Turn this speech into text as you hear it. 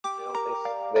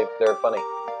They're funny.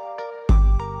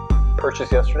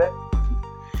 Purchased yesterday.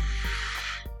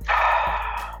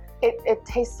 It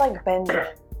tastes like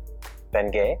benzene.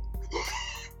 Bengay.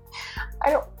 I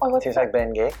don't. What's Tastes like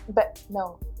Bengay. But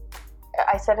no,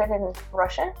 I said it in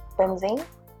Russian. Benzene.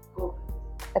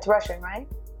 It's Russian, right?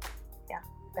 Yeah,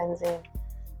 benzene.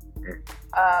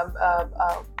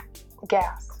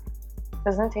 Gas.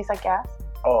 Doesn't it taste like gas?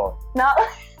 Oh. Not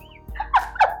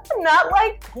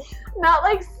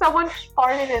like someone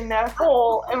farted in their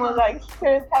hole and was like,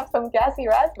 "Here's have some gassy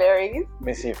raspberries." Let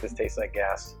me see if this tastes like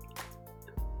gas.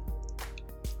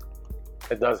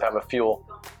 It does have a fuel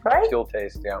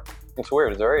taste. Yeah, it's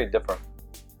weird. It's very different.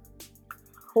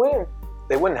 Weird.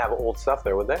 They wouldn't have old stuff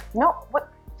there, would they? No.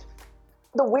 What?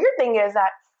 The weird thing is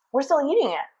that we're still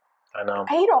eating it. I know.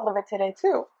 I ate all of it today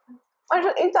too. I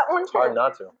just ate that one too. Hard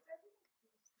not to.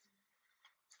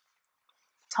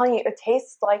 Telling you, it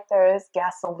tastes like there is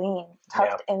gasoline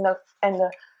tucked in the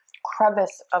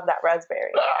crevice of that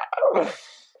raspberry.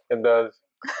 It does.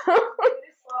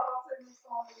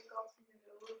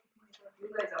 You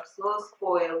guys are so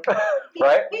spoiled.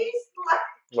 Right? It tastes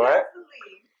like Right?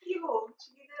 gasoline. You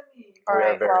cheated me. All We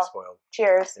right, are very well, spoiled.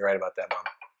 cheers. You're right about that, Mom.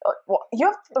 Well, you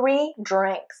have 3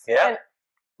 drinks. Yeah. And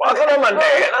Welcome to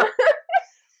Monday.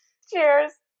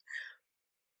 cheers.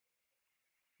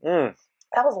 Mm.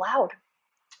 That was loud.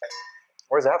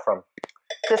 Where's that from?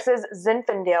 This is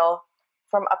Zinfandel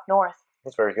from up north.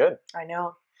 That's very good. I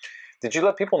know. Did you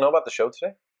let people know about the show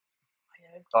today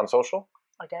I did. on social?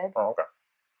 I did. Oh, okay.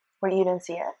 Well, you didn't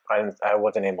see it? I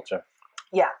wasn't able to.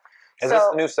 Yeah. Is this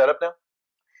the new setup now?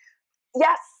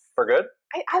 Yes. For good?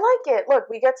 I like it. Look,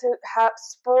 we get to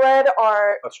spread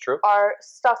That's true. our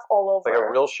stuff all over. It's like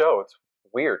a real show. It's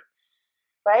weird.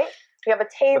 Right? We have a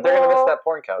table. But they're gonna miss that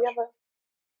porn couch.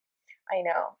 I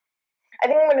know. I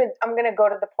think I'm gonna go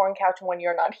to the porn couch when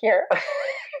you're not here.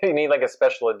 You need like a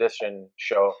special edition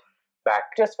show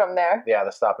back. Just from there. Yeah,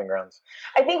 the stopping grounds.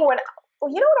 I think you know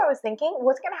what I was thinking?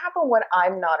 What's gonna happen when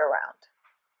I'm not around?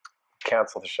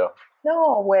 Cancel the show.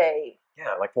 No way.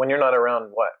 Yeah, like when you're not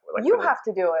around, what? Like You have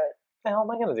to do it. What the hell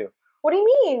am I gonna do? What do you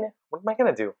mean? What am I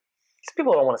gonna do? These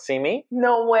people don't want to see me.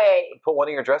 No way. Put one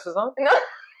of your dresses on? No.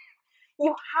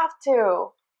 You have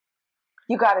to.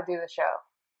 You got to do the show.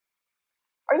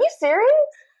 Are you serious?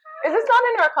 Is this not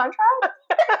in our contract?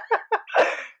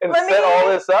 And set all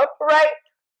this up? Right.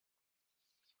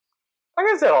 I'm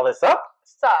gonna set all this up.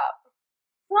 Stop.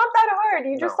 It's not that hard.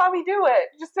 You just saw me do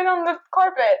it. Just sit on the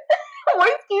carpet.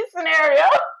 Worst case scenario.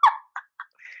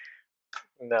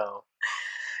 No.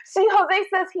 See, Jose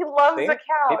says he loves the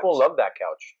couch. People love that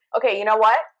couch. Okay, you know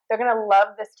what? They're gonna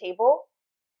love this table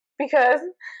because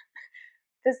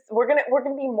we're gonna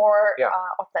be more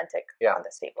authentic on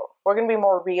this table. We're gonna be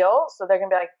more real. So they're gonna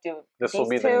be like, dude, this will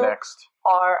be the next.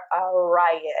 Are a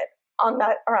riot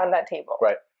around that table.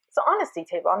 Right. It's an honesty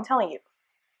table. I'm telling you.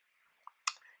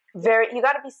 You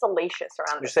got to be salacious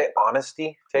around. You say table.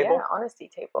 Honesty table? Yeah, honesty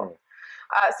table.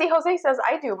 See, Jose says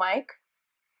I do, Mike.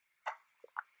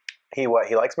 He what?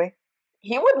 He likes me?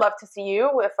 He would love to see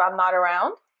you if I'm not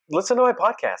around. Listen to my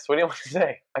podcast. What do you want to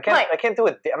say? I can't do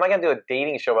it. I'm not gonna do a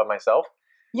dating show about myself.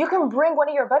 You can bring one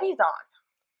of your buddies on.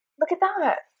 Look at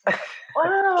that.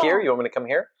 Wow. Here, you want me to come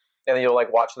here, and then you'll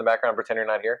like watch in the background, pretend you're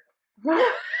not here.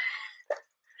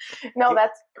 No,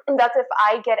 that's if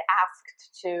I get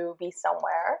asked to be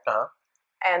somewhere,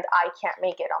 and I can't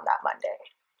make it on that Monday.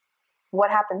 What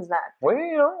happens then?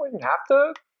 Well, we have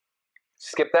to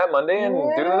skip that Monday and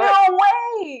do the next. No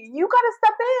way! You got to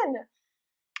step in.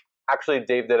 Actually,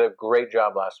 Dave did a great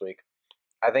job last week.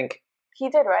 I think he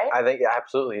did, right? I think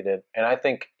absolutely he did, and I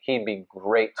think he'd be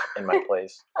great in my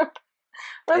place.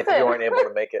 Listen, if you weren't able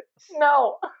to make it.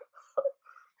 No.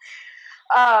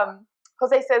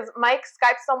 Jose says, Mike,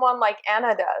 Skype someone like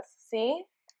Anna does. See?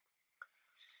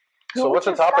 So what's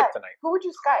the topic tonight? Who would you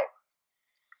Skype?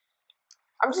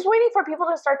 I'm just waiting for people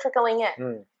to start trickling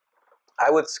in.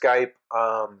 I would Skype...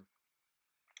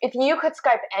 if you could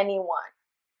Skype anyone.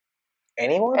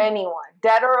 Anyone? Anyone.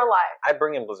 Dead or alive. I'd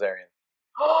bring in Blazarian.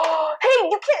 Hey,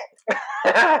 you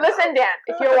can't. Listen, Dan,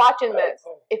 if you're watching this,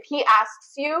 if he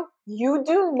asks you, you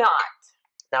do not.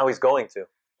 Now he's going to.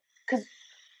 Because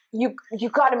you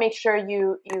got to make sure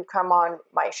you come on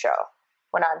my show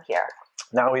when I'm here.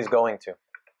 Now he's going to.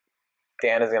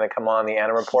 Dan is going to come on the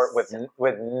Anna Report with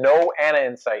no Anna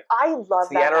insight. I love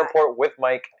the Anna Report with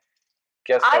Mike.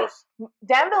 Guest host.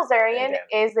 Dan Bilzerian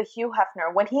is the Hugh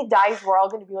Hefner. When he dies, we're all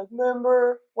going to be like,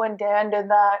 remember when Dan did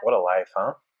that? What a life,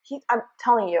 huh? I'm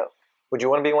telling you. Would you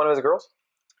want to be one of his girls?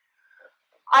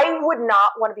 I would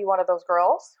not want to be one of those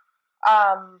girls.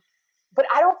 But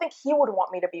I don't think he would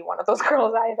want me to be one of those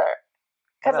girls either.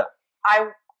 Because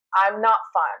I'm not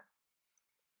fun.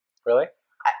 Really?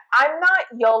 I'm not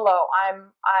YOLO.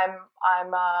 I'm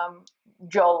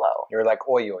JOLO. You're like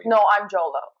oyo. No, I'm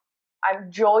JOLO.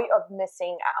 I'm joy of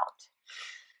missing out.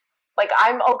 Like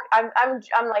I'm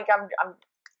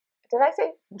did I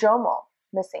say JOMO?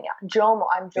 Missing out. JOMO.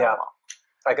 I'm JOMO. Yeah,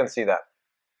 I can see that.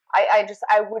 I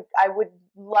would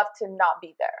love to not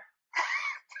be there.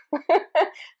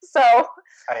 So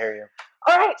I hear you.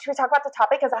 All right, should we talk about the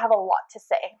topic? Because I have a lot to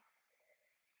say.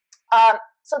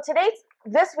 So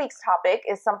this week's topic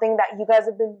is something that you guys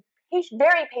have been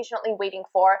very patiently waiting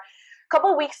for. A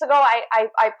couple of weeks ago,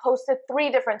 I posted 3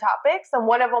 different topics, and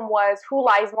one of them was who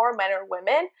lies more, men or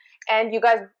women? And you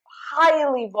guys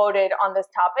highly voted on this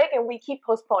topic, and we keep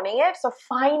postponing it. So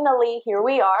finally, here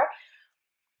we are.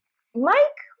 Mike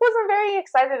wasn't very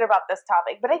excited about this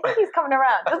topic, but I think he's coming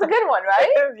around. That's a good one,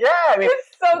 right? Yeah, I mean,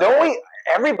 so don't we?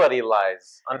 Everybody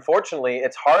lies. Unfortunately,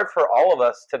 it's hard for all of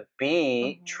us to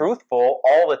be truthful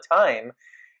all the time.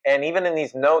 And even in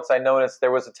these notes, I noticed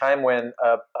there was a time when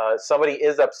somebody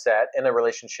is upset in a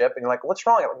relationship, and you're like, "What's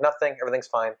wrong?" Like, nothing. Everything's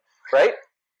fine, right?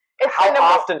 How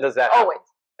often does that happen? Always.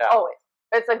 Yeah. Always.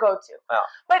 It's a go-to. Oh.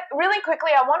 But really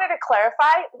quickly, I wanted to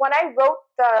clarify, when I wrote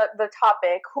the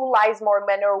topic, who lies more,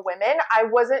 men or women, I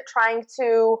wasn't trying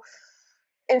to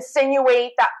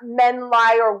insinuate that men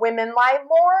lie or women lie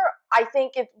more. I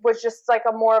think it was just like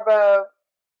a more of a...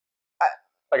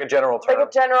 like a general term. Like a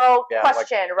general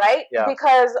question, right? Yeah.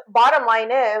 Because bottom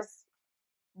line is,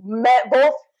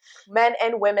 both men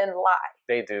and women lie.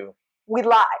 They do. We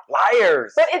lie.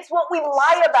 Liars. But it's what we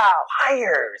lie about.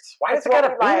 Liars. Why does it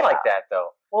gotta be like that, though?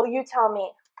 Well, you tell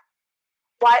me.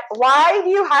 Why do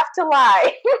you have to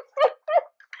lie?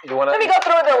 Let me go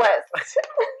through the list.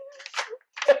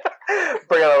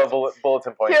 Bring out a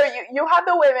bulletin point. Here, you have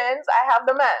the women's, I have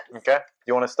the men's. Okay. Do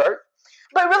you want to start?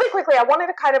 But really quickly, I wanted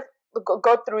to kind of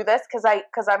go through this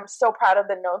because I'm so proud of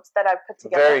the notes that I've put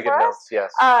together. Very good notes,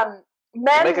 yes.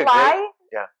 Men lie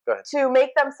go ahead. to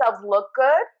make themselves look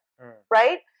good.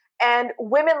 Right? And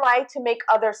women lie to make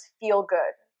others feel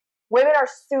good. Women are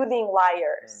soothing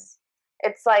liars.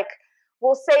 It's like,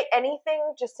 we'll say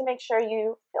anything just to make sure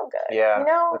you feel good. Yeah, you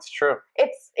know? That's true.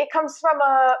 It comes from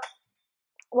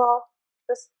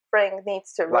this ring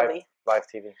needs to really... Live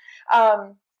TV.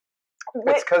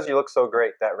 It's because you look so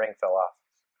great, that ring fell off.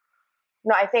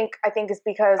 No, I think it's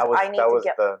because I need to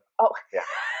get... Yeah.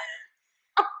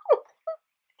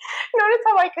 Notice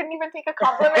how I couldn't even take a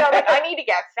compliment. I'm like, I need to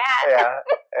get fat.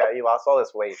 Yeah, you lost all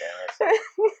this weight, Anna.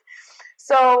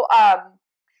 So,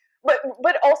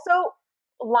 but also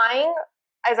lying,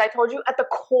 as I told you, at the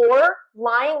core,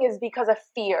 lying is because of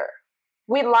fear.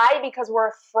 We lie because we're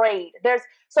afraid.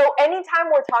 So anytime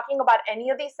we're talking about any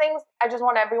of these things, I just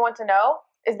want everyone to know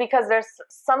is because there's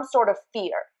some sort of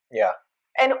fear. Yeah.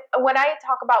 And when I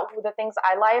talk about the things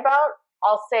I lie about,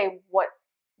 I'll say what.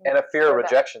 And a fear of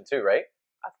rejection too, right?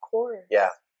 Of course. Yeah.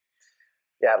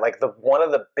 Yeah, like one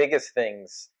of the biggest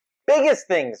things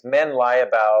men lie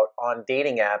about on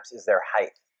dating apps is their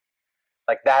height.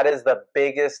 Like that is the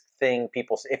biggest thing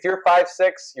people say. If you're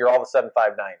 5'6", you're all of a sudden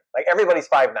 5'9". Like everybody's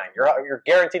 5'9". You're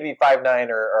guaranteed to be 5'9"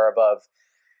 or above.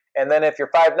 And then if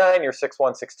you're 5'9", you're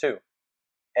 6'1", 6'2".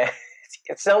 And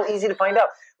it's so easy to find out.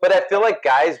 But I feel like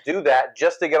guys do that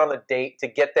just to get on the date, to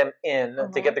get them in,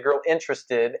 to get the girl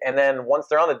interested. And then once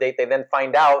they're on the date, they then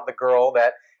find out the girl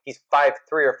that he's 5'3"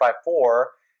 or 5'4",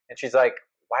 and she's like,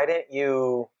 "Why didn't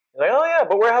you?" You're like, "Oh yeah,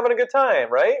 but we're having a good time,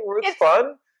 right? It's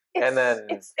fun." And then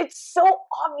it's so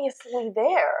obviously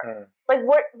there. Like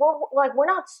we're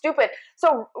not stupid.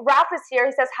 So Ralph is here.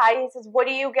 He says hi. He says, "What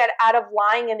do you get out of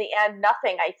lying in the end?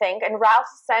 Nothing, I think." And Ralph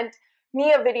sent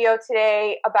me a video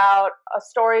today about a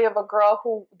story of a girl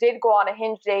who did go on a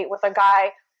Hinge date with a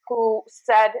guy who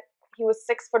said he was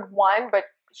 6'1", but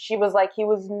she was like he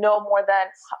was no more than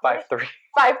 5'3".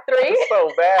 5'3". So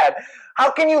bad.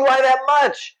 How can you lie that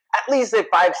much? At least say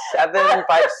 5'7",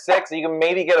 5'6". You can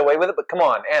maybe get away with it, but come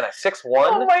on, Anna, 6'1".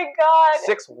 Oh my God.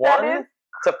 6'1"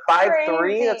 to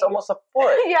 5'3". That's almost a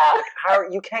foot. Yeah.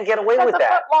 Like you can't get away with that.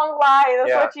 That's a foot-long lie.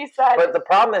 That's what she said. But the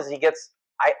problem is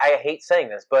I hate saying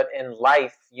this, but in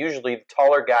life, usually the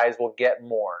taller guys will get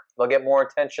more. They'll get more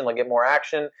attention, they'll get more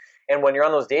action. And when you're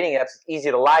on those dating apps, it's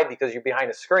easy to lie because you're behind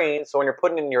a screen. So when you're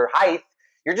putting in your height,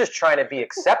 you're just trying to be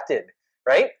accepted,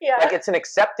 right? Yeah. Like it's an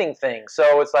accepting thing.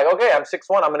 So it's like, okay, I'm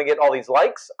 6'1", I'm going to get all these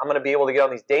likes. I'm going to be able to get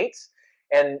on these dates.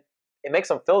 And it makes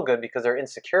them feel good because they're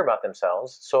insecure about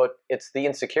themselves. So it's the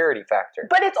insecurity factor.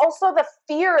 But it's also the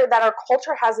fear that our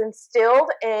culture has instilled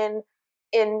in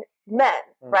men,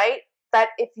 right? That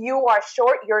if you are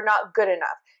short, you're not good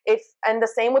enough. And the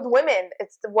same with women.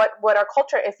 It's what our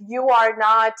culture. If you are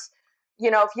not,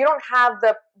 if you don't have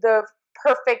the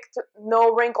perfect,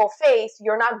 no wrinkle face,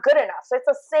 you're not good enough. So it's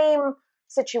the same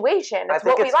situation. I It's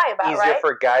think what we it's lie about, easier right?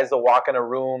 for guys to walk in a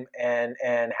room and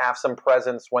have some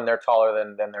presence when they're taller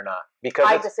than they're not. Because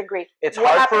I disagree. it's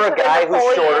What hard for happened a to the guy who's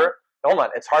Napoleon- shorter. Hold on,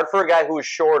 it's hard for a guy who is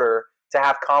shorter to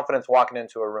have confidence walking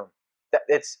into a room. That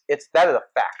is a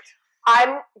fact.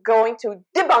 I'm going to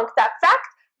debunk that fact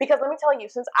because let me tell you,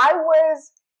 since I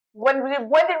was when did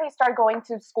we start going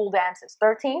to school dances?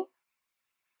 13?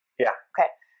 Yeah. Okay.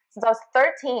 Since I was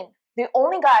 13, the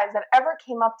only guys that ever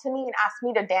came up to me and asked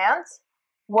me to dance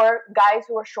were guys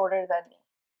who were shorter than me.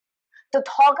 The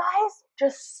tall guys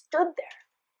just stood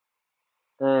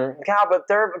there. Yeah, but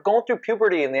they're going through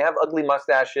puberty and they have ugly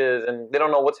mustaches and they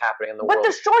don't know what's happening in the But world.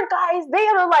 the short guys, they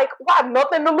are like, well, I have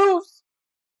nothing to lose.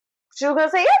 She was gonna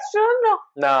say yes, she don't know.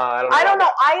 No, I don't know. I don't know.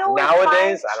 I always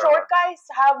Nowadays, find I don't short guys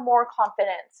have more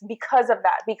confidence because of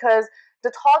that. Because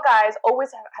the tall guys always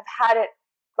have had it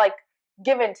like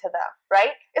given to them,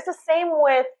 right? It's the same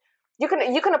with you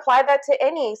can apply that to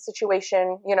any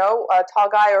situation, you know, a tall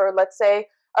guy or let's say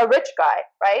a rich guy,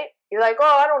 right? You're like,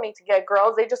 oh, I don't need to get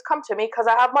girls; they just come to me because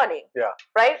I have money. Yeah.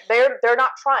 Right? They're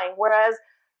not trying. Whereas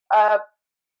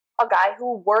a guy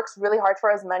who works really hard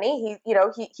for his money,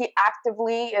 he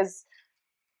actively is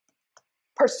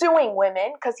pursuing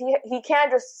women because he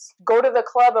can't just go to the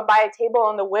club and buy a table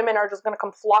and the women are just going to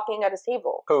come flocking at his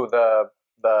table. Who, the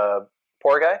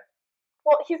poor guy?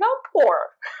 Well, he's not poor.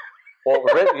 Well,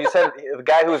 you said the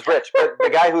guy who's rich, but the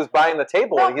guy who's buying the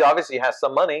table, No. he obviously has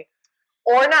some money.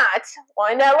 Or not.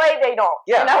 Well, in LA they don't.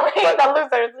 Yeah, In LA but-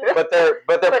 the losers. But they're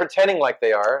But- pretending like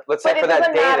they are. Let's say But for it that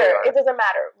doesn't day matter. they are. It doesn't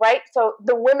matter, right? So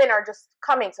the women are just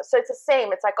coming. So it's the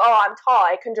same. It's like, oh, I'm tall.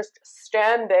 I can just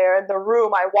stand there in the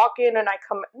room. I walk in and I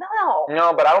come. No.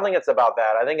 No, but I don't think it's about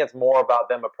that. I think it's more about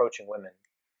them approaching women.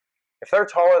 If they're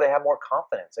taller, they have more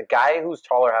confidence. A guy who's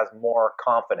taller has more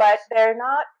confidence. But they're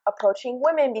not approaching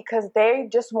women because they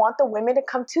just want the women to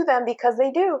come to them because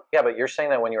they do. Yeah, but you're saying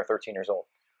that when you were 13 years old.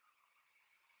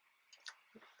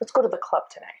 Let's go to the club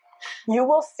tonight. You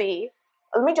will see.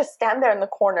 Let me just stand there in the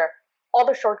corner. All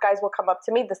the short guys will come up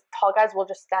to me. The tall guys will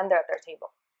just stand there at their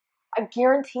table. I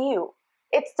guarantee you.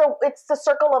 It's the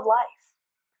circle of life.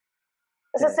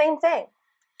 It's the same thing.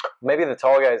 Maybe the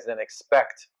tall guys then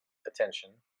expect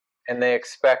attention, and they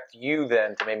expect you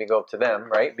then to maybe go up to them,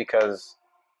 right? Because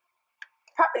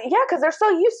Yeah, because they're so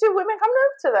used to women coming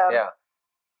up to them. yeah.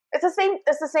 It's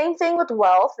the same thing with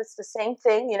wealth. It's the same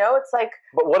thing, you know. It's like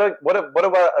But what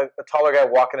about a taller guy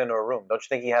walking into a room? Don't you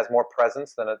think he has more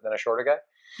presence than a shorter guy?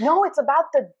 no, it's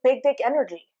about the big dick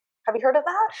energy. Have you heard of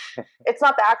that? It's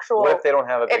not the actual. What if they don't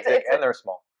have a big it's- dick it's- and they're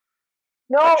small?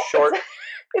 no, like short?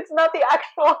 It's not the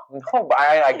actual. No, but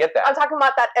I get that. I'm talking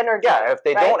about that energy. Yeah, if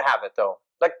they right? don't have it though,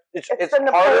 like it's It's the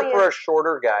harder Napoleon- for a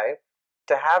shorter guy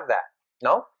to have that.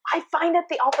 No, I find it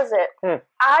the opposite.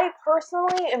 I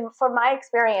personally, and from my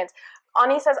experience,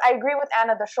 Ani says, I agree with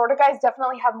Anna. The shorter guys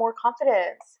definitely have more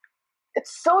confidence.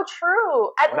 It's so true.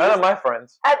 At none least, of my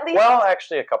friends. at least, Well,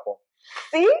 actually, a couple.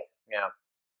 see, Yeah,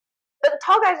 the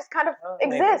tall guys just kind of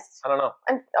maybe. exist, I don't know.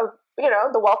 and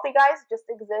the wealthy guys just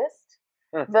exist.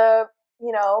 Hmm. The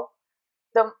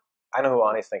I know who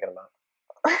Ani's thinking about.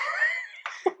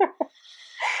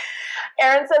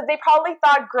 Aaron says they probably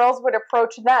thought girls would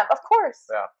approach them. Of course.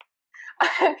 Yeah.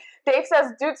 Dave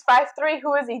says, dude's 5'3".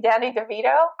 Who is he, Danny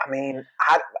DeVito? I mean,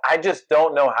 I just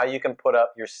don't know how you can put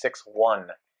up your 6'1"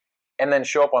 and then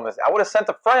show up on this. I would have sent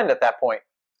a friend at that point.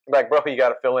 Be like, bro, you got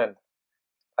to fill in.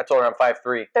 I told her I'm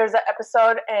 5'3". There's an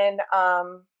episode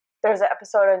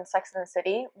in Sex and the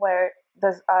City where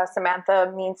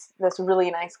Samantha meets this really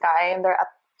nice guy, and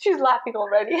she's laughing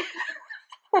already.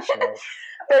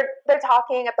 They're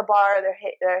talking at the bar.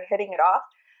 They're hitting it off,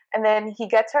 and then he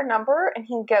gets her number, and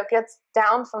he gets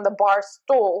down from the bar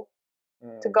stool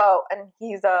to go, and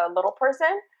he's a little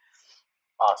person,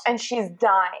 Awesome. and she's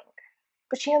dying,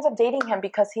 but she ends up dating him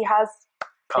because he has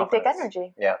big dick Confidence.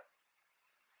 energy. Yeah.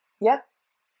 Yeah,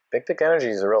 Big dick energy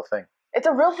is a real thing. it's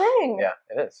a real thing. Yeah,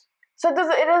 it is. So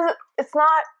it's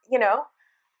not,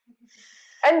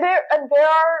 and there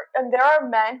are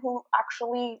men who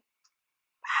actually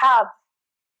have.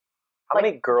 How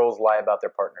many girls lie about their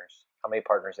partners? How many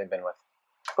partners they've been with?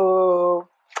 Ooh.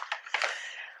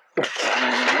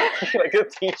 Like a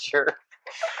teacher.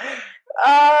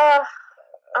 I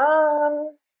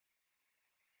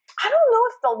don't know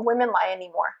if the women lie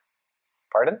anymore.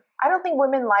 Pardon? I don't think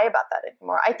women lie about that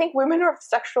anymore. I think women are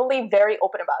sexually very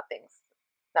open about things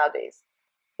nowadays.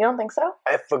 You don't think so?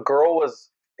 If a girl was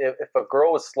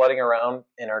slutting around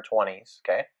in her 20s,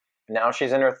 okay, now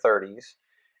she's in her 30s,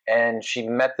 and she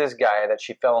met this guy that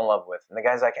she fell in love with, and the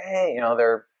guy's like, hey,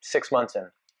 they're 6 months in.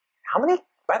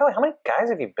 By the way, how many guys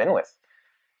have you been with?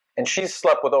 and she's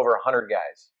slept with over 100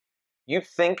 guys. You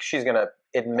think she's going to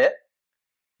admit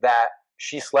that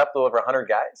she slept with over 100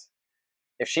 guys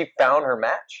if she found her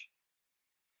match?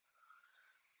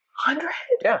 100?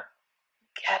 Yeah.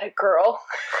 Get it, girl.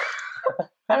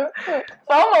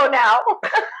 FOMO now.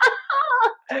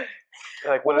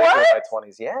 Like, what did I do in my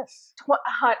 20s? Yes. No,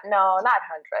 not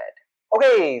 100.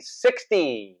 Okay,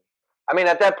 60. I mean,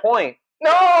 at that point.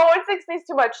 No, 60 is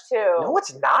too much too. No,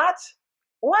 it's not.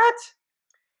 What?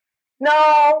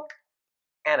 No.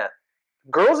 Anna,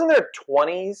 girls in their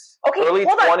 20s, Okay, early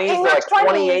hold on. 20s, In they're your like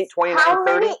 28, 29,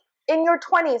 30. In your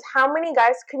 20s, how many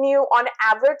guys can you, on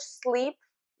average, sleep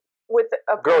with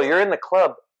a person? Girl, you're in the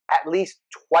club at least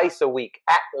twice a week.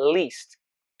 At least.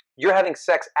 You're having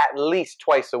sex at least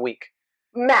twice a week.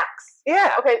 Max.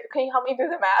 Yeah. Okay, can you help me do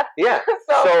the math? Yeah.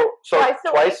 so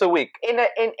twice a week. In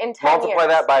 10 Multiply years.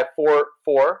 that by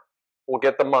four. We'll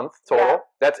get the month total. Yeah.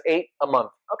 That's 8 a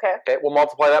month. Okay. Okay, we'll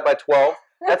multiply that by 12.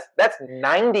 That's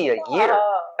 90 a year.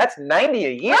 That's 90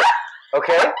 a year.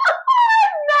 Okay? 90.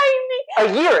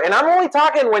 A year. And I'm only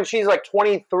talking when she's like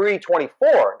 23,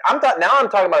 24. I'm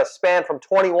talking about a span from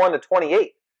 21 to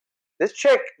 28. This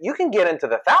chick, you can get into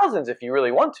the thousands if you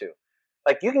really want to.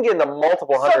 Like, you can get into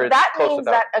multiple hundreds. So that close means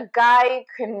to that a guy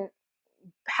can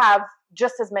have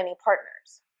just as many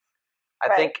partners. I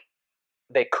right? think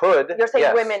they could. You're saying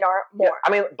yes. women are more. Yeah. I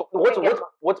mean,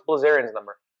 what's Blazarian's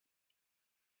number?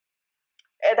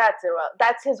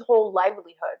 That's his whole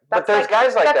livelihood. But there's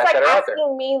guys like that are out there. That's like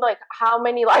asking me, like, how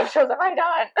many live shows have I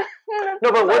done?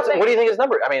 No, but what do you think his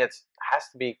number? I mean, it has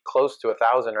to be close to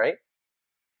 1,000, right?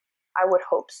 I would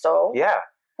hope so. Yeah.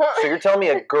 So you're telling me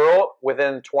a girl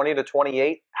within 20 to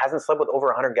 28 hasn't slept with over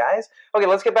 100 guys? Okay,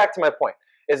 let's get back to my point.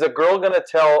 Is a girl going to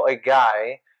tell a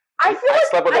guy, I feel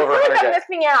like I'm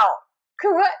missing out.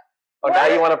 Oh, now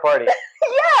you want to party.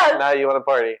 Yes. Now you want to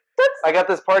party. I got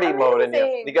this party amazing. mode in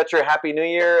you. You got your Happy New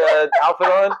Year outfit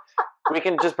on? We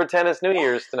can just pretend it's New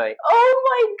Year's tonight.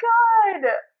 Oh my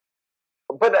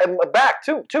God. But back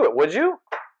to it, would you?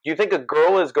 Do you think a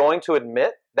girl is going to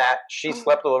admit that she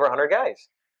slept with over 100 guys?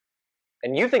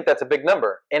 And you think that's a big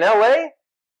number. In LA,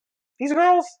 these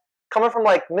girls coming from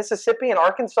like Mississippi and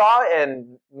Arkansas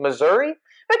and Missouri.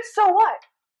 But so what?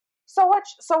 So what?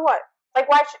 Like,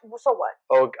 why? So what?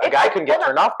 Oh, a guy can get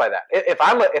turned off by that. If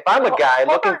I'm a guy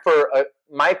looking for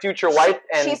my future wife,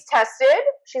 and she's tested,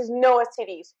 she's no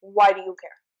STDs. Why do you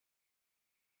care?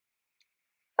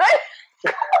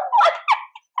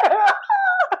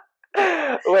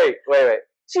 Wait.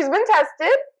 She's been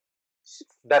tested.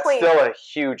 That's clean. Still a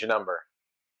huge number.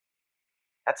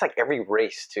 That's like every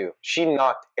race too. She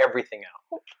knocked everything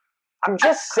out. I'm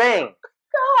just saying.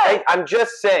 God. I'm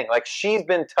just saying. Like, she's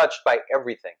been touched by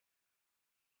everything.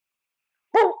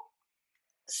 Well,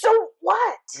 so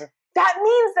what? That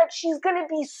means that she's gonna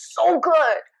be so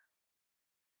good.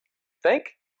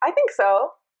 Think? I think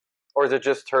so. Or is it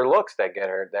just her looks that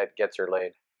gets her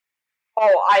laid?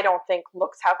 Oh, I don't think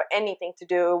looks have anything to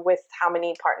do with how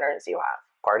many partners you have.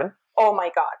 Pardon? Oh my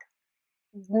God.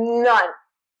 None.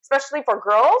 Especially for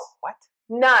girls. What?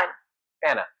 None.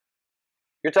 Anna,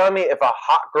 you're telling me if a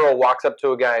hot girl walks up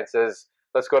to a guy and says,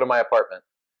 "Let's go to my apartment,"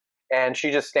 and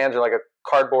she just stands there like a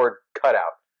cardboard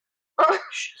cutout,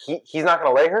 he's not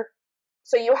going to lay her?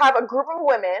 So you have a group of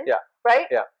women, yeah, right?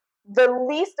 Yeah. The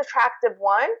least attractive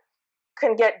one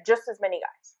can get just as many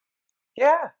guys.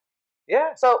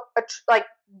 Yeah. So, like,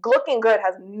 looking good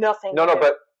has nothing to do. No,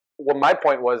 but my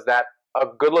point was that a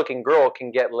good-looking girl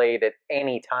can get laid at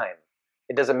any time.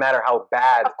 It doesn't matter how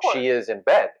bad she is in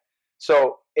bed.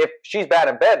 So if she's bad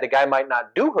in bed, the guy might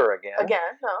not do her again.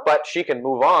 No. But she can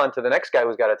move on to the next guy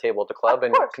who's got a table at the club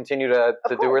and continue to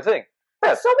do her thing.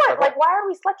 But so what? Like, why are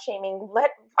we slut-shaming?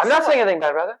 I'm not saying anything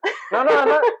bad about it. No, I'm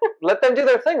not. Let them do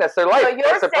their thing. That's their life.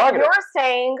 That's their prerogative. You're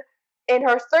saying in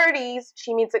her 30s,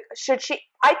 she means,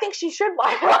 I think she should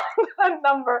lie about the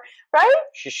number, right?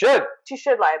 She should. She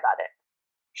should lie about it.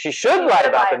 She should lie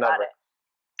about the number.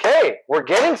 Okay, we're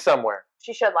getting somewhere.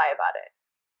 She should lie about it.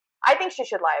 I think she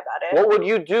should lie about it. What would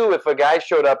you do if a guy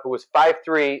showed up who was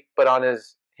 5'3", but on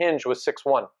his hinge was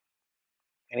 6'1",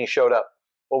 and he showed up?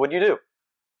 What would you do?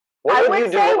 What would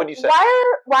you do? What would you say?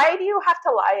 Why do you have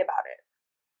to lie about it?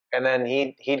 And then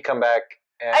he'd come back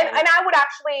and I would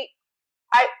actually,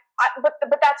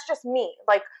 but that's just me.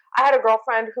 Like, I had a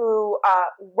girlfriend who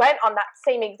went on that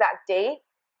same exact date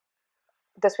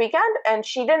this weekend, and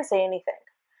she didn't say anything.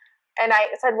 And I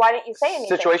said, "Why didn't you say anything?"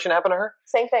 Situation happened to her?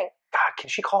 Same thing. God, can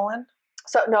she call in?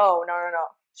 So no.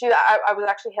 I was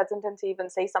actually hesitant to even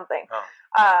say something.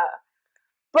 Oh.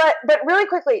 But really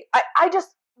quickly, I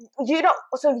just,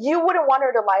 so you wouldn't want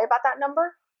her to lie about that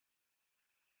number?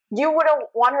 You wouldn't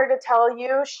want her to tell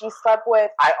you she slept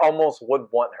with. I almost would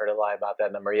want her to lie about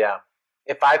that number. Yeah.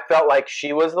 If I felt like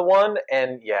she was the one,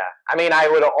 and yeah, I mean, I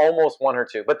would almost want her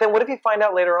to. But then, what if you find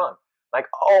out later on, like,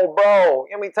 oh, bro,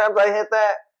 how many times I hit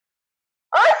that?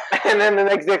 And then the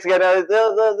next guy,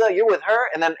 you're with her,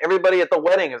 and then everybody at the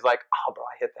wedding is like, oh, bro,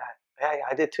 I hit that. Yeah,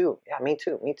 I did too. Yeah, me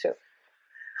too.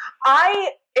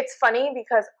 It's funny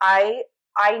because I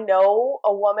know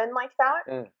a woman like that.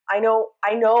 Mm. I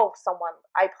know someone.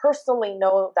 I personally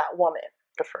know that woman.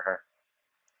 Good for her.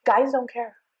 Guys don't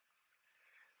care.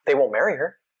 They won't marry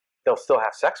her. They'll still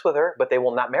have sex with her, but they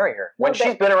will not marry her. When No,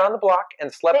 she's been around the block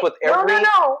and slept with every...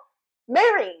 No.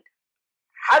 Married.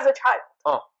 Has a child.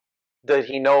 Oh. Did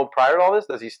he know prior to all this?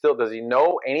 Does he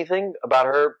know anything about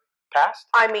her past?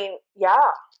 I mean,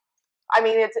 yeah. I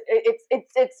mean, it's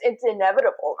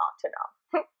inevitable not to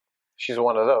know. She's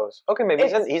one of those. Okay, maybe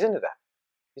he's into that.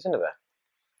 He's into that.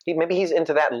 Maybe he's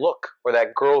into that look, or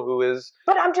that girl who is...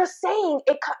 But I'm just saying,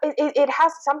 it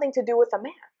has something to do with a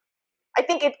man. I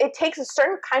think it takes a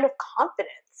certain kind of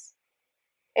confidence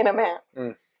in a man.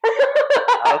 Mm.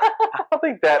 I don't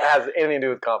think that has anything to do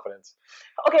with confidence.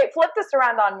 Okay, flip this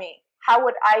around on me. How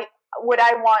would I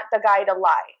want the guy to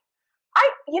lie?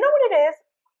 You know what it is?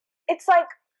 It's like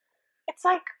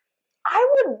I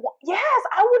would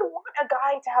want a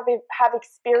guy to have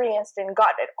experienced and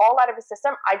gotten it all out of his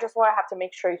system. I just want to have to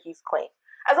make sure he's clean.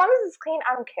 As long as he's clean,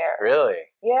 I don't care. Really?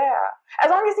 Yeah.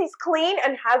 As long as he's clean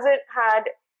and hasn't had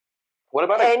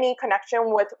any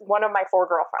connection with one of my 4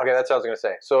 girlfriends. Okay, that's what I was going to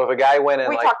say. So if a guy went and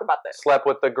we talked about this. Slept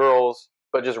with the girls,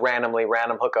 but just random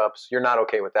hookups, you're not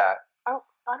okay with that?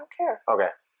 I don't care. Okay.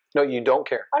 No, you don't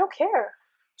care. I don't care.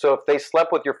 So if they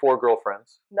slept with your 4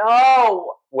 girlfriends...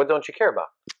 No. What don't you care about?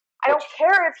 I don't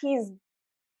care if he's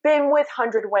been with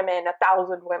 100 women,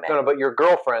 1,000 women. No, but your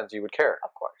girlfriends, you would care.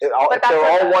 Of course. If they're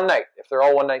all one night. If they're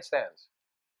all one night stands.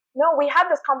 No, we had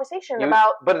this conversation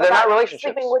about... But they're not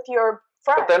relationships. Sleeping with your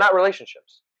friend. But they're not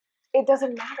relationships. It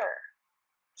doesn't matter.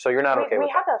 So you're not okay with that? We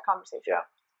had that conversation.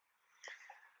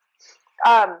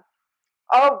 Yeah.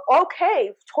 Oh,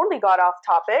 okay. Totally got off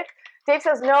topic. Dave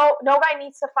says, no guy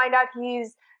needs to find out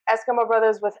he's Eskimo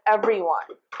Brothers with everyone.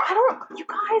 You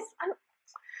guys,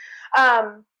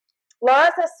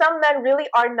 Laura says some men really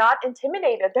are not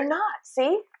intimidated. They're not,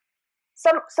 see?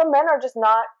 Some men are just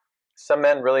not. Some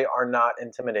men really are not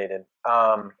intimidated.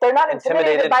 They're not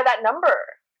intimidated by that number.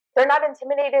 They're not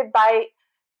intimidated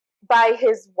by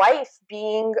his wife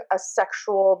being a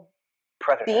sexual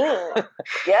predator. Being.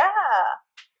 Yeah.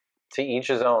 To each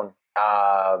his own.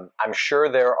 I'm sure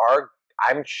there are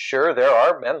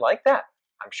men like that.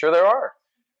 I'm sure there are.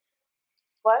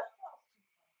 What?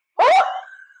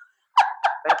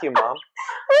 Thank you, Mom.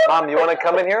 Mom, you want to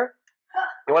come in here?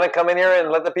 You want to come in here and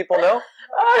let the people know?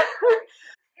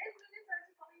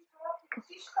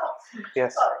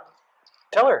 Yes.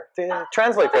 Tell her.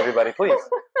 Translate for everybody, please.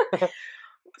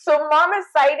 So Mom is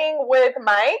siding with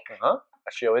Mike. Uh-huh.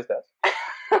 She always does.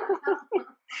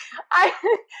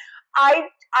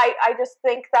 I just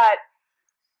think that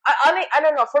I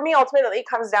don't know. For me, ultimately, it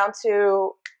comes down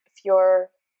to if you're.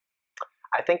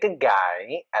 I think a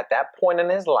guy at that point in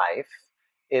his life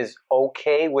is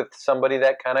okay with somebody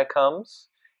that kind of comes,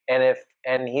 and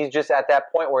he's just at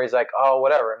that point where he's like, oh,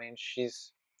 whatever. I mean,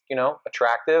 she's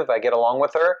attractive. I get along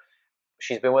with her.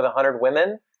 She's been with 100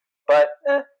 women, but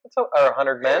or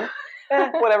 100 men.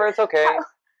 Whatever. It's okay.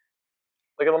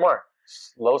 Look at Lamar.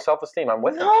 Low self-esteem. I'm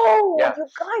with him. No, yeah. you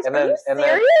guys, are you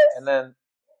serious?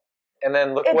 And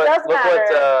then look what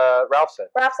Ralph said.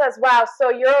 Ralph says, "Wow, so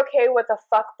you're okay with a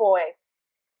fuck boy?"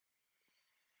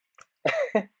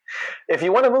 If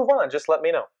you want to move on, just let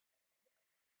me know.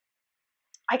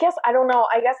 I guess I don't know.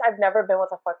 I guess I've never been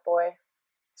with a fuck boy.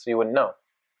 So you wouldn't know.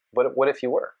 But what if you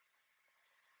were?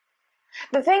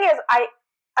 The thing is, I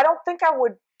don't think I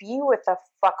would be with a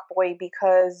fuck boy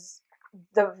because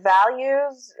the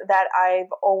values that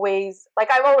I've always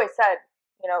said,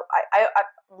 I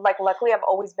luckily I've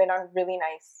always been on really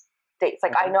nice dates.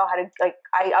 Like, mm-hmm. I know how to,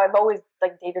 I've always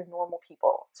dated normal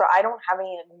people. So I don't have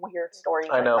any weird stories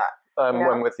I know. Like that.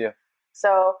 I'm with you.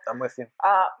 So I'm with you.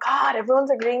 God,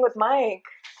 everyone's agreeing with Mike.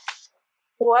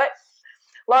 What?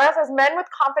 Laura says, men with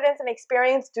confidence and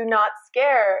experience do not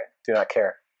scare. Do not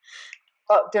care.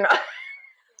 Oh, do not.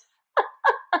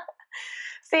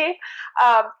 See,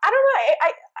 I don't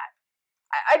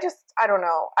know. I don't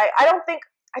know. I don't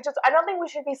think we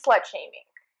should be slut shaming.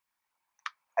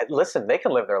 Listen, they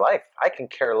can live their life. I can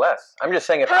care less. I'm just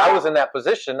saying, if I was in that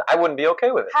position, I wouldn't be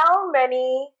okay with it. How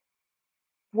many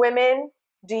women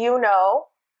do you know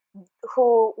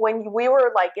who, when we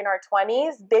were in our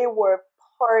 20s, they were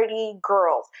party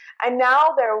girls, and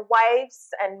now they're wives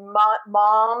and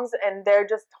moms, and they're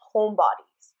just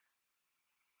homebodies.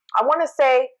 I want to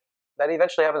say that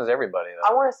eventually happens to everybody, though.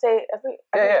 I want to say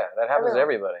that happens to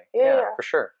everybody. Yeah, for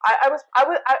sure. I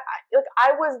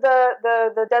was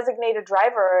the designated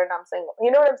driver, and I'm single.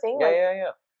 You know what I'm saying?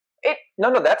 Yeah.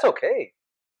 No, that's okay.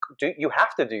 You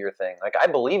have to do your thing. Like, I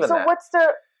believe in that. So what's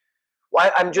the?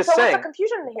 Well, I'm just saying. What's the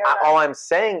confusion here? All I'm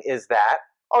saying is that.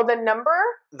 Oh, the number.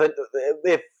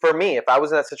 If I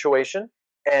was in that situation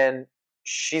and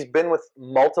she's been with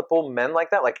multiple men like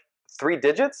that, like 3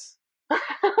 digits.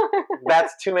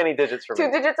 That's too many digits for me.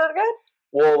 2 digits are good?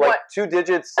 Well, like 2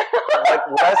 digits, like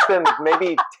less than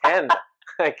maybe 10.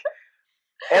 Like,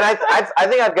 and I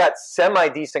think I've got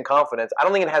semi-decent confidence. I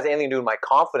don't think it has anything to do with my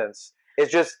confidence.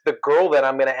 It's just the girl that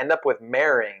I'm going to end up with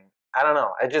marrying. I don't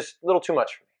know. It's just a little too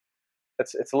much for me.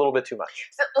 It's a little bit too much.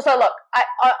 So look,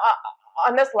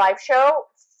 on this live show,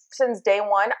 since day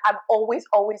one, I've always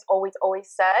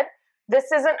said,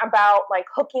 this isn't about like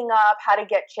hooking up, how to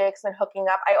get chicks and hooking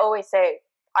up. I always say,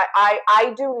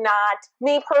 I do not,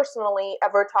 me personally,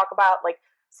 ever talk about like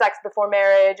sex before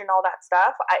marriage and all that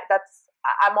stuff.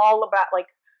 I'm all about like,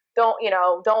 don't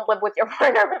live with your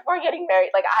partner before getting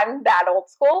married. Like, I'm that old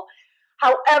school.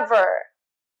 However,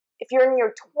 if you're in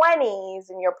your 20s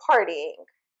and you're partying,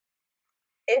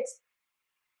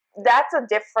 that's a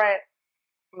different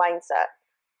mindset.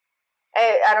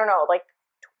 I don't know, like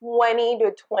 20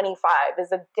 to 25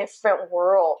 is a different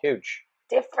world. Huge.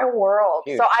 Different world.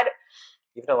 Huge. So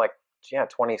even at like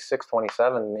 26,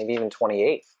 27, maybe even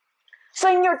 28.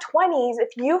 So in your 20s, if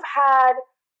you've had,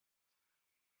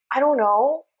 I don't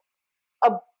know,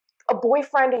 a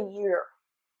boyfriend a year,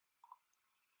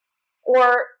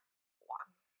 or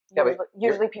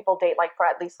usually people date like for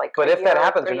at least like. But if that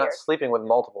happens, you're not years. Sleeping with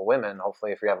multiple women.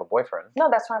 Hopefully, if you have a boyfriend. No,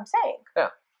 that's what I'm saying. Yeah.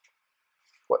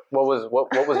 What was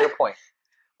your point?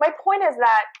 My point is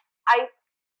that I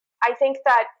think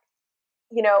that,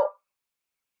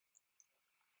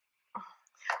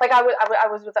 like I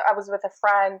was with a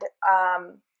friend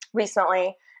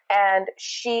recently, and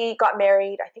she got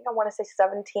married, I think I want to say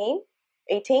 17,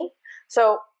 18.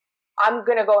 So I'm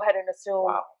gonna go ahead and assume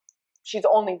she's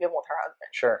only been with her husband.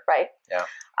 Sure. Right? Yeah.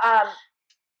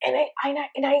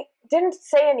 And I didn't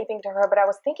say anything to her, but I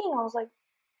was thinking, I was like,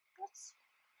 that's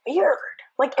weird.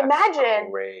 Like, that's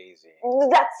imagine. Crazy.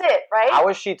 That's it, right? How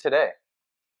is she today?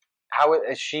 How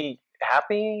is she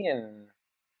happy,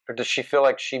 or does she feel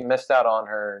like she missed out on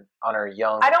her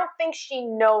young? I don't think she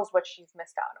knows what she's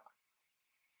missed out on.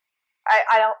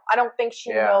 I don't think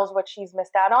she knows what she's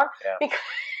missed out on,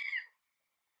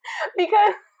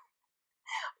 because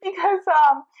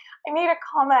I made a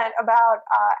comment about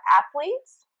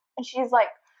athletes, and she's like,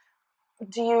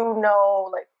 "Do you know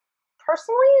like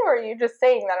personally, or are you just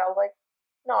saying that?" I was like,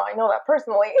 "No, I know that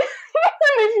personally." And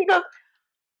then she goes,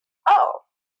 "Oh,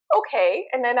 okay."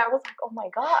 And then I was like, "Oh my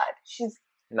god, she's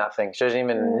nothing. She doesn't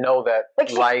even know that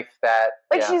life that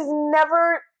like she's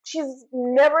never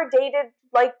dated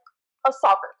like a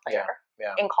soccer player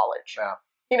in college.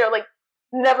 Yeah. Like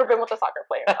never been with a soccer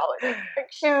player in college. Like,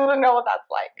 she doesn't know what that's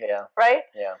like. Yeah. Right?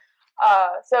 Yeah.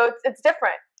 So it's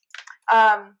different.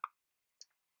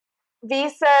 V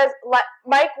says,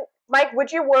 Mike,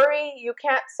 would you worry you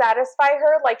can't satisfy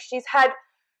her? Like she's had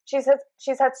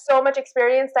so much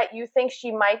experience that you think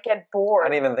she might get bored. I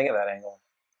didn't even think of that angle.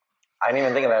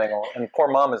 And poor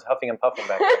mom is huffing and puffing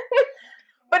back there.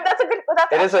 But that's a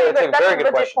very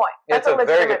good question. Point. It's a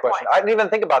very good question. I didn't even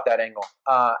think about that angle.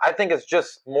 I think it's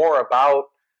just more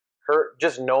about her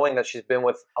just knowing that she's been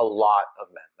with a lot of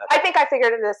men. I think I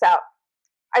figured this out.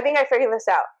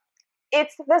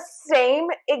 It's the same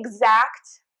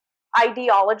exact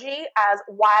ideology as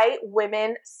why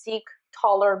women seek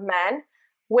taller men.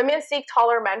 Women seek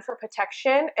taller men for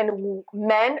protection, and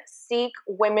men seek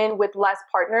women with less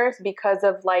partners because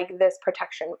of like this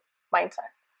protection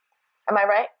mindset. Am I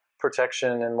right?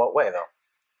 Protection in what way, though?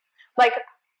 Like,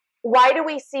 why do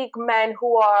we seek men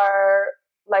who are,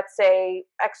 let's say,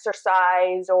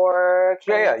 exercise or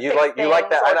you like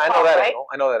that? I know that angle.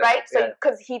 I know that right? Angle. So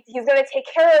because he's going to take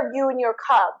care of you and your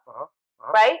cub,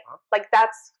 right? Like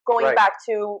that's going back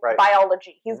to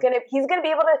biology. He's gonna be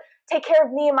able to take care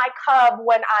of me and my cub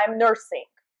when I'm nursing,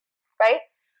 right?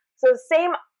 So the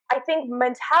same, I think,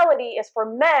 mentality is for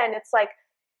men. It's like,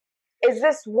 is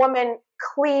this woman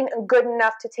clean and good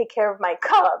enough to take care of my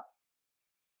cub?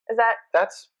 Is that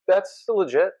that's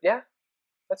legit? Yeah,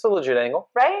 that's a legit angle,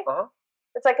 right?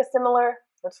 It's like a similar.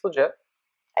 That's legit.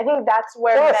 I think that's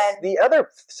where men. The other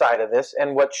side of this,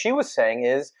 and what she was saying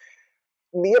is,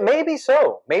 maybe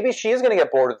so. Maybe she is going to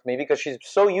get bored with me because she's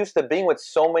so used to being with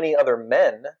so many other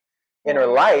men in her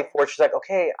life where she's like,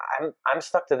 okay, I'm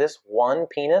stuck to this one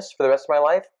penis for the rest of my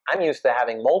life. I'm used to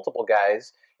having multiple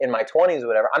guys in my 20s or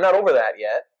whatever. I'm not over that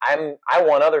yet. I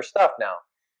want other stuff now.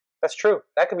 That's true.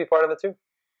 That could be part of it too.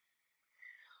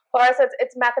 Laura says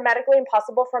it's mathematically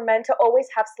impossible for men to always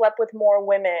have slept with more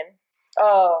women.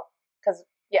 Oh, because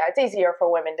it's easier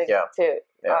for women to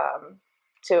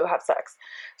have sex.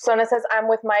 Sona says I'm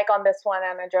with Mike on this one,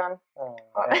 Anna John. Oh,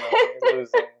 you're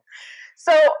losing.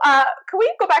 So, can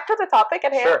we go back to the topic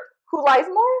at hand? Sure. Who lies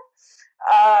more?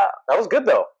 That was good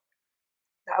though.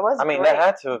 That was. I mean, great. that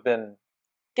had to have been.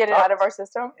 Get it out of our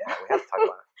system. Yeah, we have to talk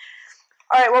about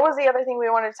it. All right. What was the other thing we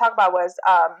wanted to talk about? Was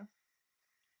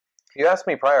you asked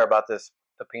me prior about the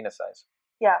penis size.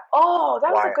 Yeah. Oh,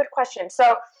 that was Why? a good question.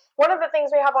 So one of the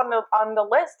things we have on the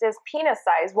list is penis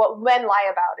size. What men lie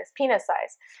about is penis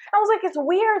size. I was like, it's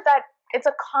weird that it's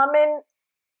a common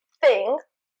thing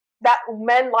that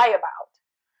men lie about.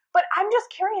 But I'm just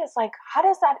curious, like, how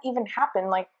does that even happen?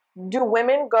 Like, do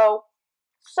women go,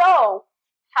 so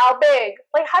how big?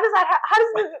 Like, how does that? How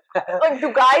does like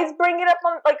do guys bring it up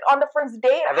on the first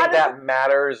date? I think that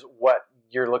matters what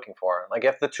you're looking for. Like,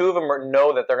 if the two of them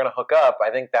know that they're going to hook up, I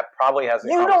think that probably has a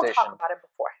conversation. You don't talk about it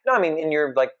before. No, I mean in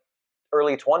your like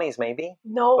early 20s maybe.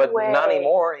 No but way. Not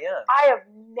anymore. Yeah. I have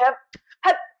never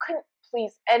had.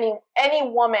 Please, any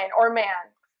woman or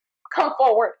man, come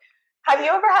forward. Have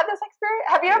you ever had this experience?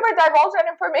 Have you ever divulged that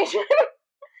information?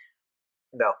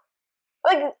 No.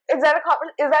 Like, is that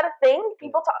a thing?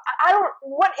 People talk. I don't.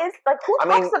 What is like? Who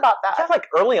talks about that? Just like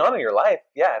early on in your life,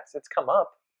 yeah, it's come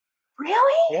up.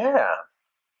 Really? Yeah.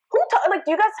 Like?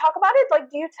 Do you guys talk about it?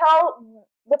 Like, do you tell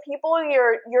the people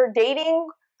you're dating?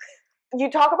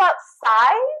 You talk about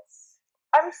size?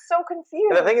 I'm so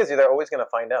confused. And the thing is, they're always going to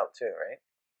find out too, right?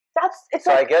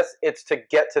 So I guess it's to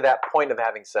get to that point of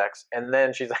having sex, and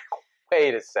then she's like,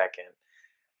 "Wait a second,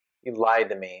 you lied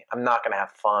to me. I'm not going to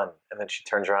have fun." And then she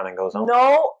turns around and goes home.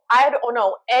 No, I don't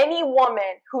know any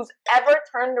woman who's ever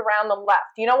turned around the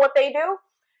left. You know what they do?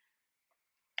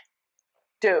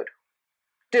 Dude,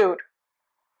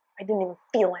 I didn't even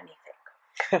feel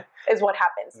anything. Is what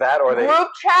happens. That or they group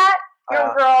chat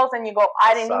your girls, and you go,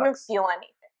 I didn't even feel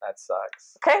anything. That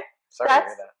sucks. Okay, sorry to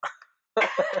hear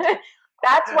that.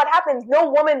 That's what happens.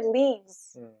 No woman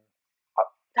leaves.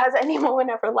 Has any woman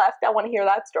ever left? I want to hear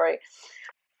that story.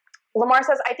 Lamar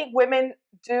says, I think women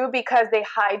do because they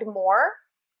hide more.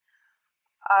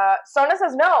 Sona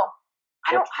says, no.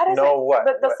 I don't. How does what?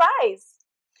 The size.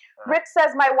 Rich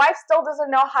says, my wife still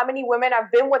doesn't know how many women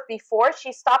I've been with before.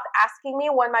 She stopped asking me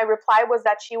when my reply was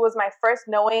that she was my first,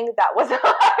 knowing that was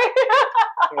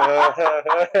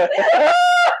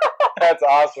That's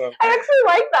awesome. I actually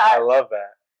like that. I love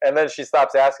that. And then she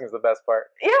stops asking is the best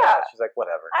part. Yeah. She's like,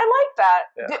 whatever. I like that.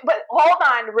 Yeah. But hold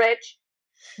on, Rich.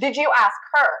 Did you ask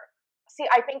her? See,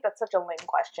 I think that's such a lame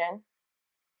question.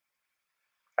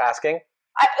 Asking?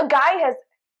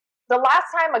 The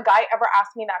last time a guy ever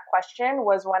asked me that question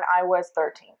was when I was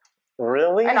 13.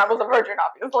 Really? And I was a virgin,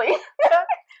 obviously.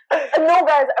 And no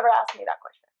guy's ever asked me that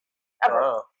question. Ever.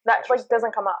 Oh, that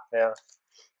doesn't come up. Yeah.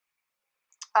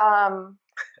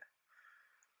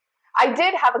 I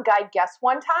did have a guy guess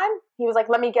one time. He was like,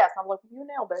 let me guess. And I'm like, you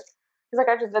nailed it. He's like,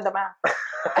 I just did the math.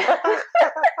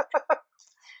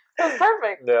 It was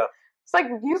perfect. Yeah. It's like,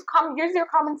 use your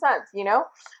common sense, you know?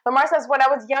 Lamar says, when I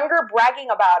was younger, bragging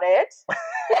about it.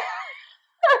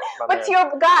 But to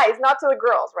your guys, not to the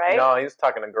girls, right? No, he was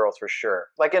talking to girls for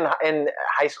sure. Like in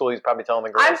high school, he's probably telling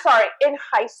the girls. I'm sorry. In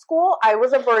high school, I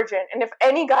was a virgin. And if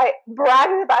any guy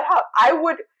bragged about how I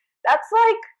would, that's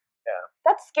like,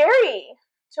 that's scary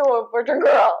to a virgin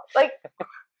girl. Like,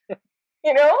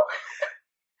 you know?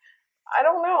 I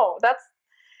don't know.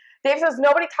 Dave says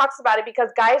nobody talks about it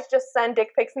because guys just send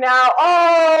dick pics now.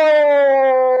 Oh,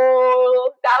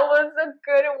 that was a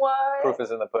good one. Proof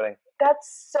is in the pudding. That's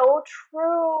so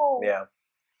true. Yeah.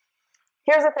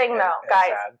 Here's the thing, though, guys.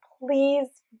 Sad.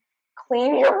 Please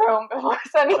clean your room before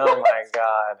sending. Oh my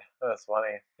God, that's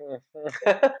funny.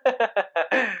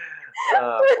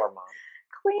 Poor mom.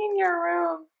 Clean your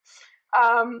room.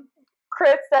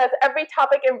 Chris says every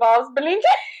topic involves belinche.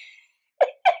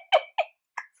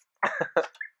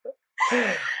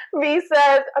 V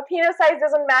says a penis size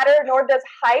doesn't matter, nor does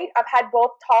height. I've had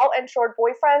both tall and short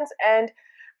boyfriends, and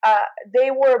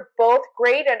they were both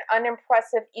great and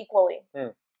unimpressive equally.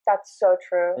 That's so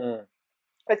true.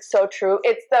 It's so true.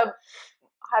 It's the,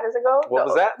 how does it go? What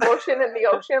was that? Motion in the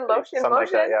ocean, lotion, Something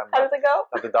motion. like that, yeah. How does it go?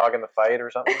 Not the dog in the fight or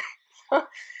something.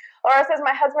 Laura says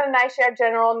my husband and I share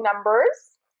general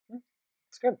numbers.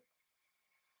 It's good.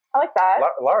 I like that.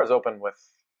 Laura's open with.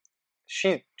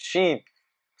 She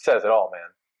says it all,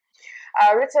 man.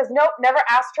 Rich says, nope, never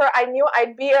asked her. I knew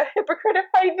I'd be a hypocrite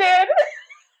if I did.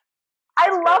 I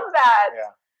love that.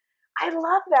 Yeah, I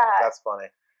love that. that's funny.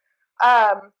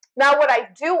 Now, what I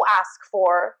ask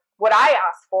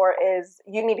for is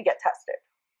you need to get tested.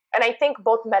 And I think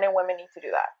both men and women need to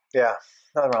do that. Yeah,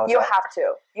 nothing wrong with You that. have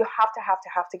to. You have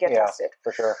to get tested.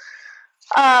 For sure.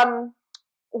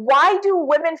 Why do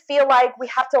women feel like we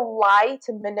have to lie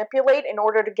to manipulate in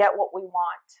order to get what we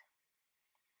want?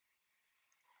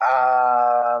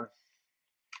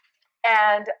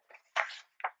 And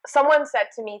someone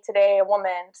said to me today, a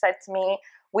woman said to me,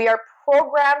 we are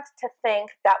programmed to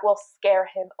think that will scare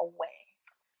him away.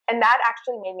 And that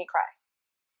actually made me cry.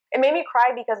 It made me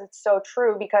cry because it's so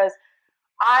true, because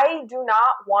I do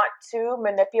not want to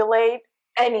manipulate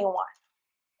anyone,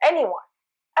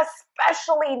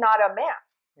 especially not a man.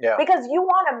 Yeah. Because you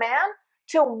want a man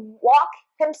to walk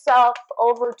himself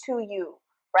over to you,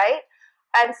 right?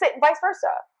 And vice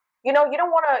versa. You know, you don't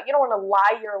want to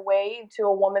lie your way into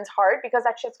a woman's heart, because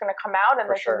that shit's going to come out and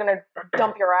then she's going to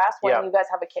dump your ass when you guys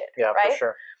have a kid, right? Yeah, for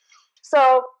sure.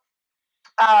 So,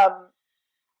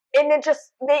 and it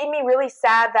just made me really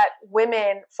sad that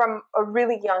women from a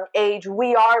really young age,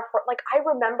 we are, like, I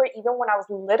remember even when I was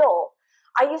little,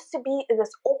 I used to be in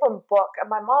this open book, and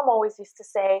my mom always used to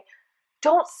say,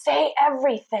 don't say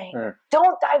everything.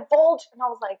 Don't divulge. And I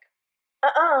was like,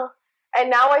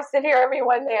 And now I sit here every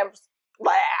Wednesday, I'm just,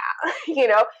 blah. You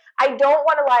know, I don't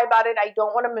want to lie about it. I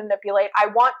don't want to manipulate. I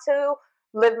want to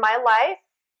live my life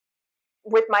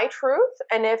with my truth.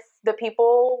 And if the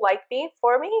people like me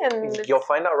for me, and you'll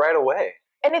find out right away.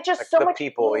 And it's just like so the much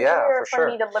people, easier for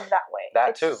me to live that way. That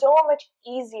it's too. so much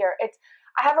easier.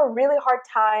 I have a really hard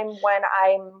time when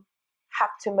I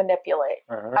have to manipulate.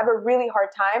 I have a really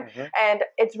hard time. And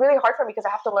it's really hard for me because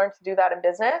I have to learn to do that in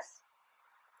business.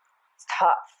 It's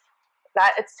tough.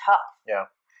 It's tough. Yeah.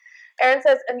 Aaron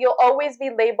says, and you'll always be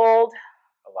labeled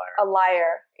a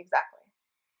liar. Exactly.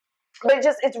 But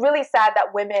it's really sad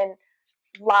that women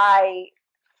lie.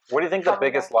 What do you think the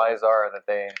biggest lies are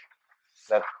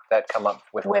that come up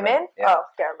with women? Yeah. Oh,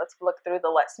 here, let's look through the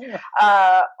list.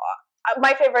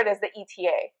 My favorite is the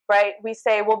ETA, right? We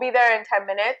say, we'll be there in 10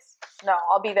 minutes. No,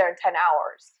 I'll be there in 10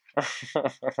 hours.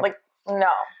 Like,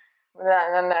 no.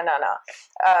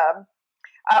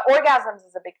 Orgasms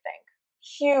is a big thing.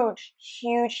 Huge,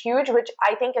 huge, huge, which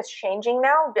I think is changing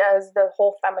now as the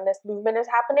whole feminist movement is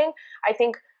happening. I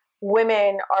think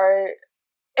women are,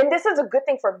 and this is a good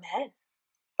thing for men.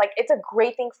 Like, it's a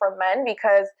great thing for men,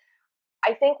 because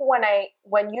I think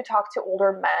when you talk to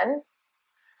older men,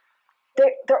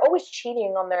 they're always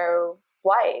cheating on their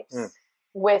wives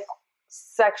with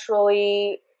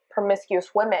sexually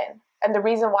promiscuous women. And the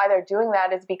reason why they're doing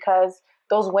that is because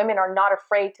those women are not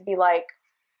afraid to be like,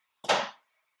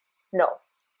 no,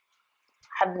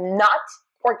 have not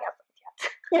orgasmed yet.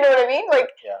 You know what I mean? Like,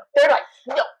 they're like,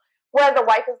 no. Where the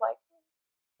wife is like,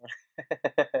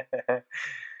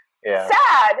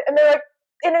 sad. And they're like,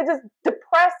 in a just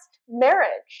depressed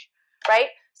marriage, right?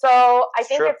 So I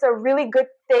think it's a really good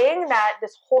thing that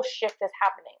this whole shift is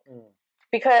happening.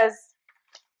 Because,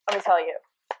 let me tell you,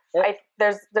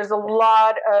 there's a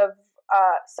lot of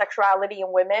sexuality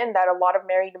in women that a lot of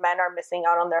married men are missing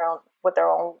out on with their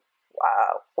own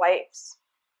wives.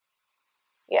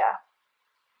 Yeah,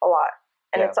 a lot.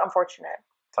 And it's unfortunate.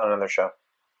 It's on another show.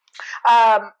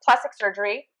 Plastic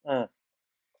surgery.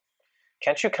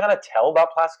 Can't you kind of tell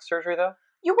about plastic surgery, though?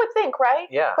 You would think, right?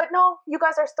 Yeah. But no, you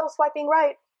guys are still swiping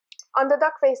right on the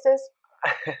duck faces.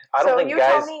 I don't think you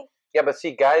guys... tell me. Yeah, but see,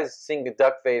 guys seeing the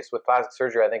duck face with plastic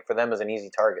surgery, I think for them is an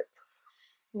easy target.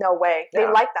 No way. Yeah. They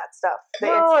like that stuff.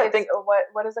 I think...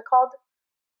 What is it called?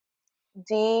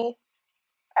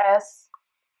 DS...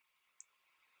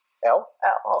 L?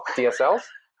 Oh. DSLs?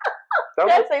 Did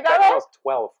I say that right? was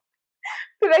 12.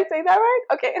 Did I say that right?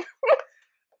 Okay.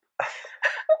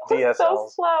 DSLs. So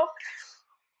slow.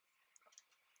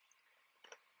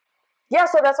 Yeah,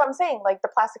 so that's what I'm saying. Like, the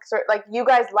plastic surgery, like, you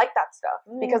guys like that stuff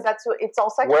because it's all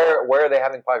sexual. Where are they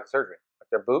having plastic surgery? Like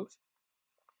their boobs?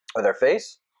 Or their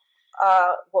face?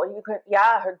 Well, you could,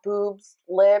 her boobs,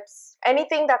 lips,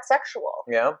 anything that's sexual.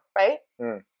 Yeah. Right?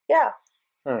 Yeah.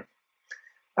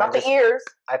 Not the ears.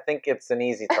 I think it's an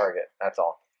easy target. That's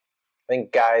all. I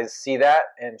think guys see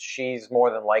that, and she's more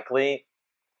than likely.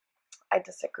 I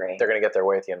disagree. They're going to get their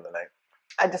way at the end of the night.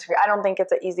 I disagree. I don't think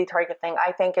it's an easy target thing.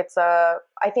 I think it's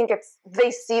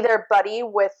they see their buddy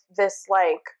with this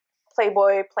like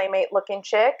Playboy Playmate looking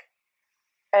chick,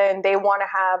 and they want to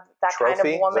have that trophy?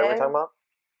 Kind of woman. Is that what we're talking about?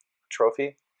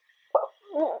 Trophy?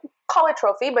 Well, call it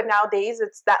trophy, but nowadays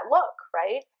it's that look,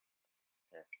 right?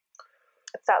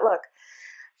 It's that look.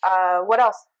 What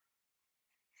else?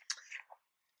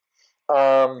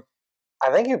 I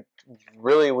think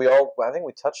I think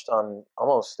we touched on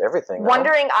almost everything. No?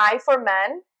 Wandering eye for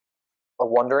men. A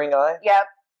wandering eye? Yep.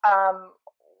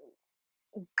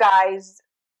 Guys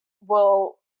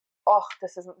will. Oh,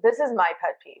 this is my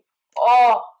pet peeve.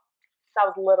 Oh, that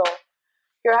was little.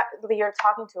 You're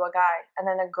talking to a guy, and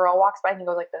then a girl walks by, and he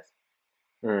goes like this.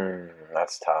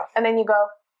 That's tough. And then you go,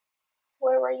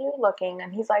 "Where were you looking?"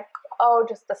 And he's like, "Oh,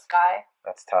 just the sky."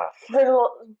 That's tough.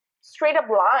 Little straight up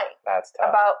lying. That's tough.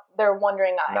 About their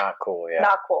wandering eye. Not cool. Yeah.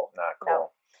 Not cool. Not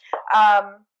cool.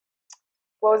 No.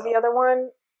 What was the other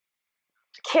one?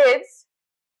 Kids.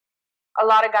 A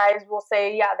lot of guys will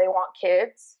say, yeah, they want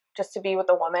kids just to be with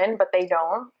a woman, but they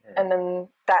don't. And then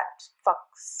that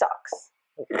sucks.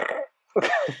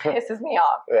 Pisses me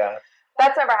off. Yeah.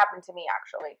 That's never happened to me,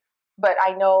 actually. But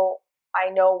I know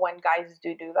when guys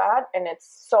do that, and it's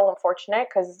so unfortunate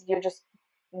because you're just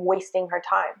wasting her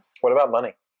time. What about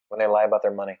money? When they lie about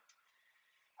their money?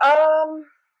 Ever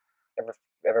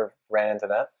ran into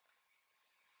that?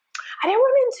 I didn't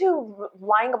run into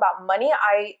lying about money.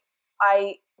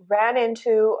 I ran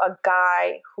into a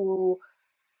guy who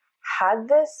had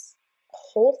this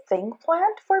whole thing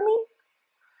planned for me,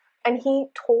 and he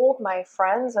told my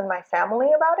friends and my family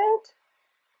about it,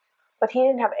 but he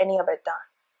didn't have any of it done.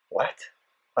 What?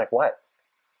 Like what?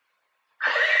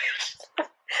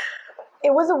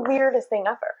 It was the weirdest thing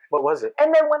ever. What was it?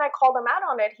 And then when I called him out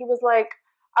on it, he was like,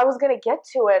 I was going to get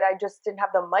to it, I just didn't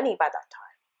have the money by that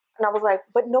time. And I was like,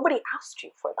 but nobody asked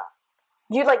you for that.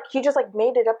 He just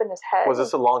made it up in his head. Was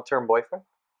this a long-term boyfriend?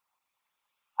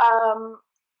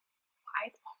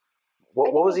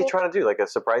 What was he trying to do? Like a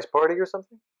surprise party or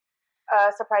something?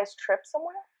 A surprise trip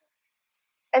somewhere.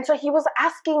 And so he was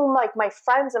asking my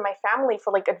friends and my family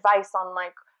for advice on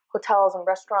hotels and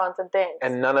restaurants and things.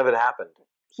 And none of it happened.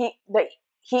 He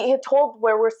had told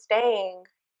where we're staying.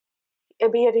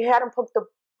 He hadn't booked the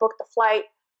flight.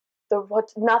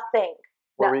 Nothing.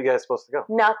 Where were you guys supposed to go?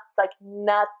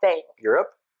 Nothing.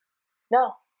 Europe?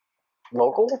 No.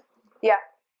 Local? Yeah.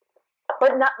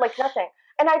 But nothing.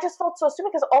 And I just felt so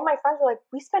stupid because all my friends were like,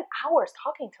 we spent hours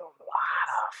talking to him. What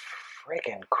a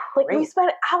freaking crazy. We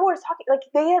spent hours talking.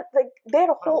 They had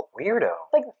a whole weirdo.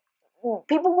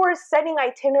 People were setting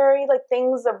itinerary,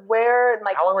 things of where and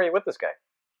How long were you with this guy?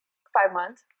 5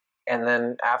 months. And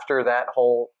then after that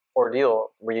whole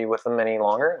ordeal, were you with him any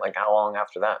longer? How long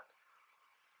after that?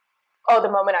 Oh,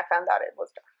 the moment I found out it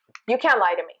was done. You can't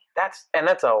lie to me. That's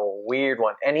a weird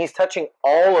one. And he's touching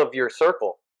all of your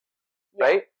circle,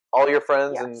 right? All your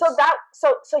friends and so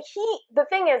the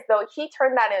thing is though, he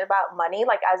turned that in about money,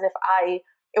 as if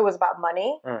it was about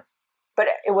money, but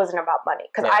it wasn't about money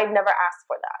because I never asked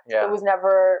for that. Yeah. It was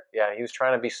never. Yeah, he was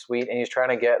trying to be sweet and he was trying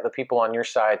to get the people on your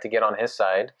side to get on his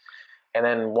side, and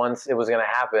then once it was going to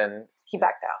happen, he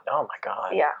backed out. Oh my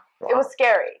god. Yeah. Wow. It was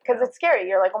scary because it's scary.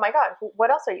 You're like, oh my god, what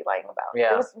else are you lying about?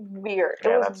 Yeah. It was weird.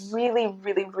 It was really,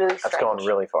 really, really strange. That's going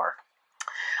really far.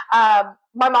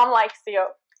 My mom likes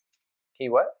you. He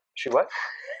what? She what?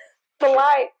 The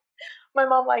lie. My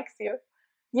mom likes you.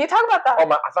 You talk about that. Oh,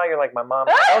 I thought you were like, my mom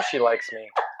knows she likes me.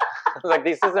 I was like,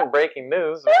 this isn't breaking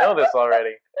news. We know this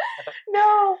already.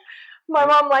 No. My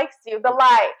mom likes you. The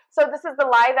lie. So this is the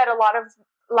lie that a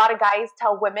lot of guys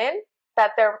tell women,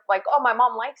 that they're like, oh, my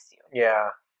mom likes you.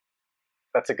 Yeah.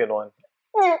 That's a good one.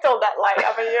 You told that lie,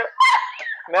 haven't you?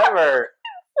 Never.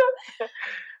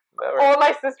 Never. All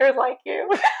my sisters like you.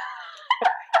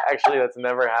 Actually, that's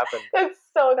never happened. It's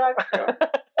so not true.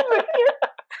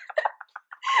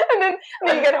 and then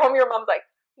you get home, your mom's like,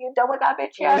 you done with that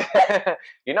bitch yet?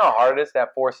 You know how hard it is to have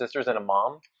 4 sisters and a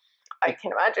mom? I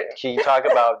can imagine. You talk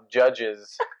about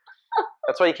judges.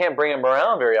 That's why you can't bring them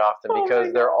around very often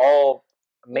because they're all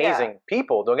amazing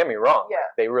people. Don't get me wrong. Yeah.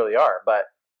 They really are. But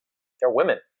they're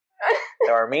women.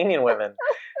 They're Armenian women.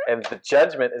 And the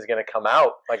judgment is going to come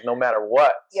out no matter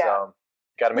what. Yeah. So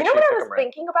got to make sure you pick them right. You know what I was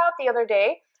thinking about the other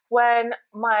day? When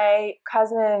my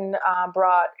cousin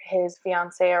brought his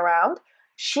fiancée around,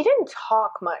 she didn't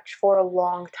talk much for a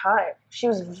long time. She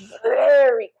was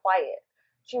very quiet.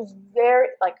 She was very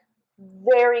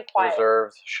quiet.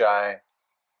 Reserved, shy.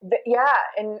 Yeah,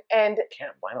 and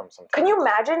can't blame them sometimes. Can you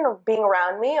imagine being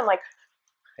around me? I'm like,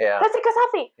 yeah, let's take a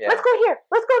selfie. Yeah. Let's go here.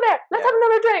 Let's go there. Let's have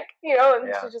another drink.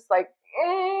 And she's just like.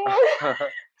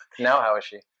 Now, how is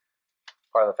she?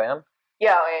 Part of the fam?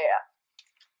 Yeah.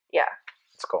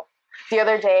 That's cool. The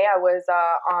other day, I was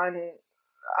on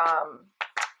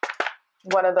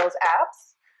one of those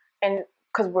apps, and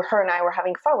because her and I were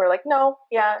having fun, we were like, no,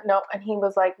 and he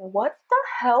was like, what the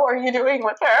hell are you doing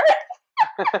with her?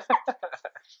 He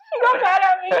got mad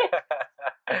at me.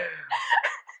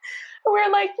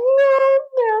 We're like,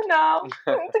 no.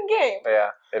 It's a game. Yeah,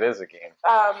 it is a game.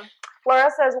 Laura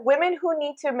says, women who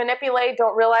need to manipulate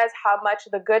don't realize how much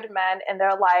the good men in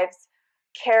their lives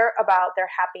care about their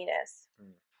happiness.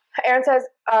 Aaron says,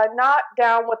 not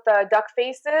down with the duck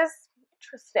faces.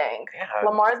 Interesting. Yeah,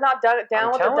 Lamar's not down with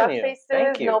the telling duck you. faces.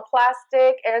 Thank you. No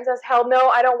plastic. Aaron says, hell no,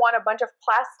 I don't want a bunch of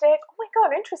plastic. Oh my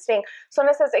god, interesting.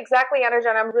 Sona says, exactly,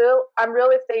 Anajan. I'm real.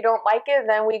 If they don't like it,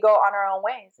 then we go on our own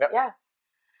ways. Yep. Yeah.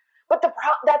 But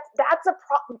that's a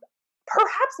problem.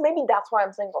 Perhaps maybe that's why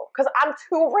I'm single, because I'm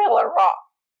too real and raw.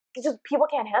 It's just people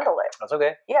can't handle it. That's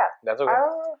okay. Yeah. That's okay.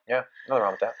 Yeah, nothing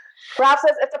wrong with that. Ralph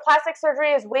says, if the plastic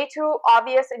surgery is way too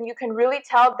obvious and you can really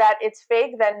tell that it's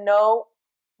fake, then no.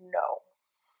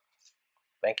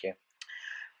 Thank you.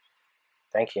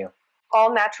 Thank you.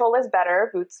 All natural is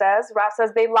better, Boots says. Ralph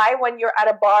says, they lie when you're at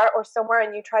a bar or somewhere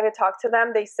and you try to talk to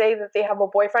them. They say that they have a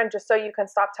boyfriend just so you can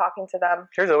stop talking to them.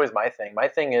 Here's always my thing. My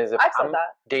thing is, if I've said I'm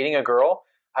that. dating a girl,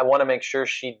 I want to make sure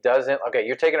she doesn't. Okay,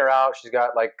 you're taking her out. She's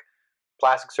got like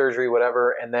plastic surgery,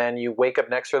 whatever, and then you wake up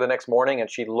next to her the next morning and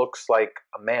she looks like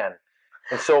a man.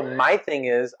 And so my thing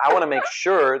is, I want to make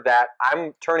sure that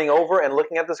I'm turning over and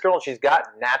looking at this girl and she's got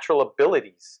natural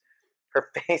abilities. Her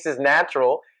face is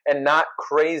natural and not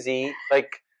crazy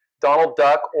like Donald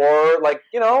Duck or like,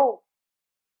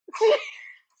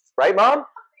 right, Mom?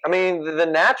 I mean, the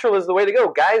natural is the way to go.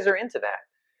 Guys are into that.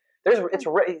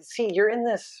 See, you're in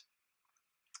this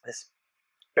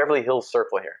Beverly Hills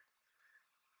circle here.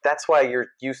 That's why you're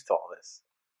used to all this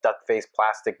duck face,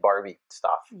 plastic Barbie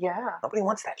stuff. Yeah. Nobody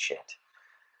wants that shit.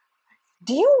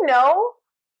 Do you know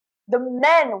the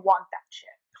men want that shit?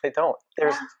 They don't.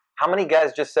 How many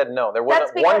guys just said no? There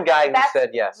wasn't one guy who said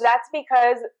yes. That's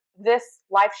because this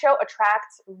live show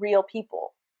attracts real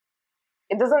people.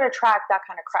 It doesn't attract that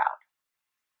kind of crowd.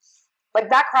 Like,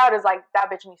 that crowd is like,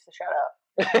 that bitch needs to shut up.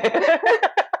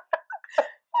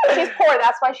 She's poor,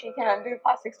 that's why she can't do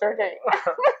plastic surgery.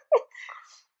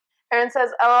 Aaron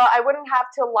says, I wouldn't have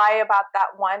to lie about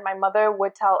that one. My mother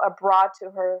would tell a broad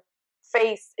to her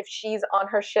face if she's on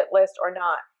her shit list or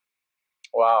not.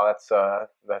 Wow, that's.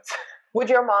 Would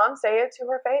your mom say it to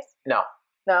her face? No.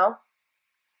 No?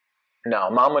 No,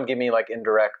 Mom would give me like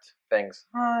indirect things.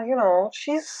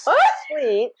 She's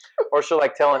sweet. Or she'll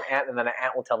like tell an aunt, and then an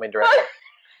aunt will tell me directly.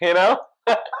 It'll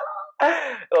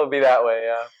be that way,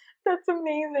 yeah. That's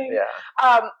amazing. Yeah.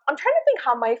 I'm trying to think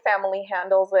how my family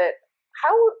handles it.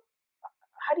 How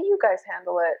do you guys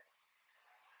handle it?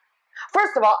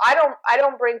 First of all, I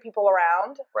don't bring people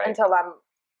around until I'm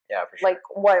for sure. like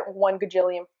 1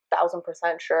 gajillion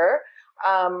 1,000% sure.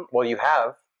 Well, you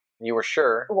were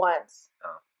sure once.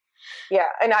 Oh. Yeah,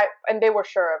 and they were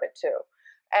sure of it too.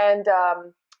 And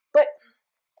but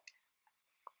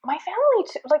my family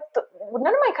too, like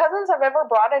none of my cousins have ever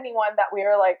brought anyone that we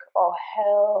were like, oh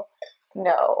hell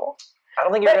no. I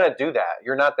don't think you're gonna do that.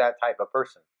 You're not that type of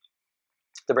person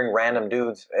to bring random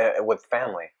dudes with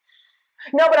family.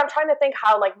 No, but I'm trying to think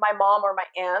how like my mom or my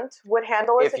aunt would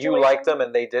handle it. If you liked them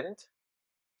and they didn't, is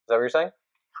that what you're saying?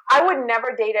 I would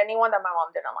never date anyone that my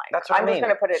mom didn't like. That's what I mean. I'm just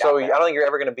going to put it out there. So I don't think you're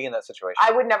ever going to be in that situation.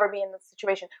 I would never be in that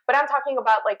situation. But I'm talking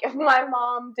about like if my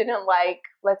mom didn't like,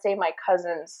 let's say, my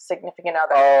cousin's significant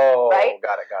other. Oh, right?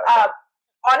 Got it.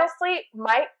 Honestly,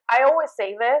 I always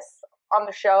say this on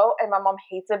the show, and my mom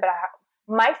hates it, but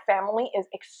my family is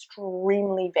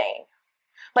extremely vain.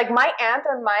 Like my aunt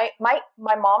and my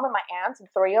mom and my aunts, the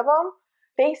three of them,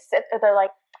 they sit there, they're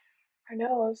like, her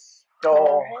nose,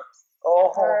 her hips.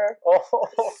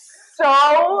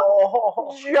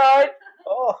 Judge.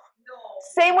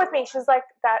 Same with me. She's like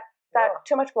that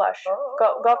too much blush.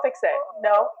 Go fix it.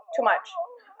 No, too much.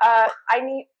 I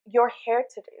need your hair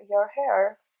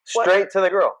Straight to the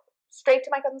girl. Straight to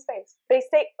my cousin's face. They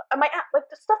say my aunt, like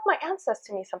the stuff my aunt says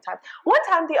to me sometimes. One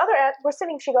time, the other aunt, we're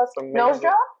sitting. She goes, "Nose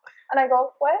job," and I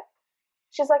go, "What?"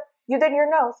 She's like, "You did your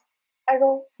nose." I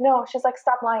go, "No." She's like,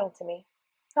 "Stop lying to me."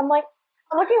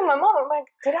 I'm looking at my mom. I'm like,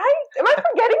 am I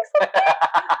forgetting something?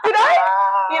 Did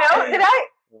I?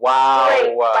 Wow.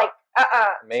 Straight, like,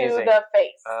 Amazing. to the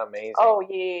face. Amazing. Oh,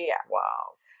 yeah.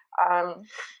 Wow.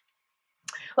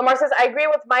 Lamar says, I agree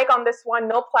with Mike on this one.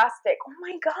 No plastic. Oh,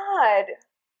 my God.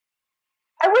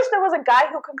 I wish there was a guy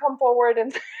who could come forward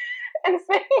and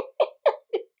say.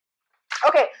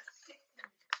 Okay.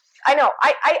 I know.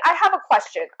 I have a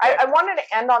question. Okay. I wanted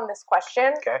to end on this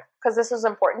question because this is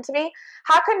important to me.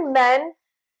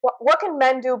 What can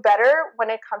men do better when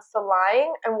it comes to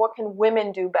lying, and what can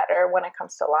women do better when it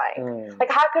comes to lying? Like,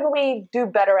 how can we do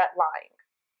better at lying?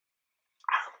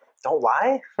 Don't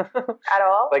lie at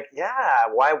all. Like, yeah,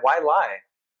 why lie?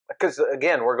 Because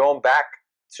again, we're going back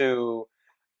to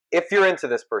if you're into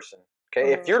this person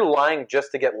Okay, if you're lying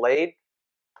just to get laid,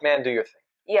 man, do your thing.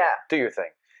 Yeah. Do your thing.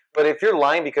 But if you're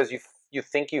lying because you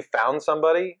think you found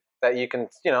somebody that you can,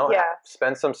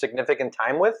 spend some significant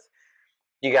time with,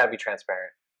 you got to be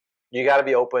transparent. You got to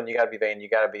be open. You got to be vain. You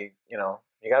got to be, you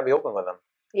got to be open with them.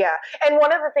 Yeah. And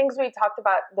one of the things we talked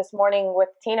about this morning with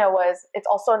Tina was it's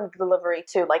also in the delivery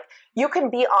too. Like, you can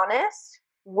be honest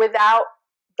without,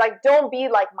 like, don't be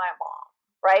like my mom,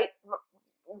 right?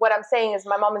 What I'm saying is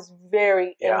my mom is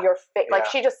very in your face. Like,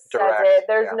 she just Direct. says it.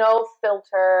 There's no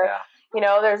filter.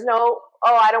 Yeah. There's no,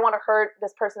 I don't want to hurt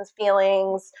this person's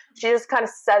feelings. She just kind of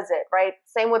says it, right?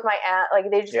 Same with my aunt.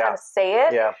 Like, they just kind of say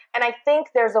it. Yeah. And I think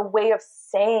there's a way of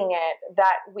saying it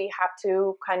that we have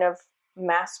to kind of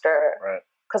master. Right.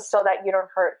 So that you don't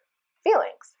hurt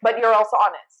feelings, but you're also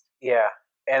honest. Yeah.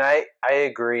 And I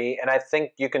agree. And I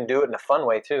think you can do it in a fun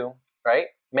way too, right?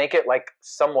 Make it like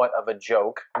somewhat of a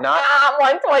joke. Not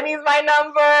 120 is my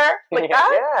number. Like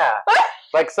that? Yeah.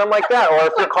 Like something like that. Or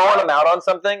if you're calling them out on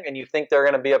something and you think they're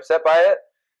going to be upset by it,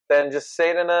 then just say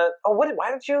it in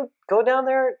why did you go down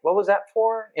there? What was that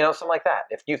for? Something like that.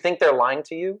 If you think they're lying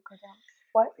to you.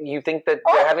 What? You think that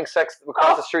they're having sex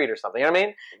across the street or something. You know what I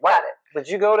mean? Got it. Did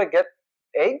you go to get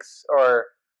eggs or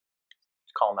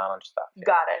just call them out on stuff?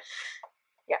 Got it.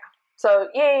 Yeah. So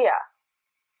yeah.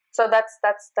 So that's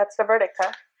the verdict,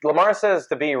 huh? Lamar says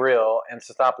to be real and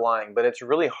to stop lying, but it's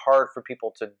really hard for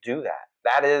people to do that.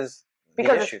 That is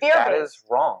because the issue. It's fear-based. That is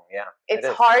wrong. Yeah. It's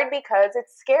hard because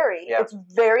it's scary. Yeah. It's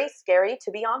very scary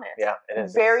to be honest. Yeah, it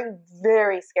is. Very,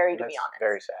 very scary to be honest.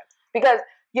 Very sad. Because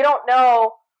you don't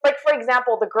know. Like, for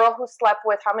example, the girl who slept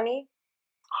with how many?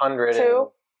 100.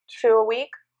 Two a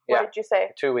week. Yeah. What did you say?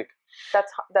 2 weeks.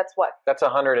 That's what? That's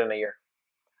 100 in a year.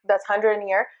 That's 100 in a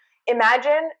year.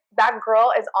 Imagine that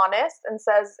girl is honest and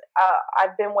says,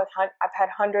 I've had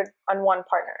 101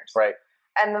 partners. Right.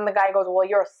 And then the guy goes, well,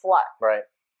 you're a slut. Right.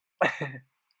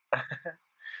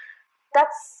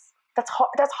 That's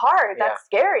hard. Yeah. That's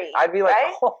scary. I'd be like,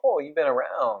 right? oh, you've been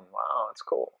around. Wow, that's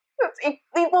cool. It's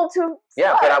equal to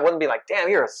Yeah, slut. but I wouldn't be like, damn,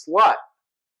 you're a slut.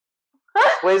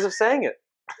 There's ways of saying it.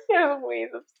 There's ways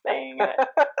of saying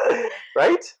it.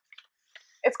 Right?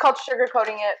 It's called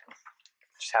sugarcoating it.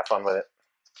 Just have fun with it.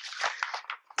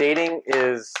 Dating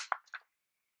is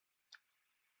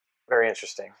very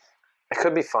interesting. It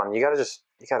could be fun. You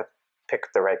gotta pick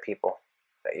the right people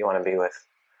that you want to be with.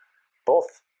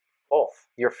 Both.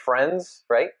 Your friends,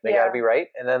 right? They gotta be right.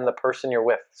 And then the person you're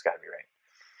with has gotta be right.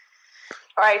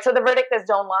 All right, so the verdict is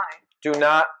don't lie. Do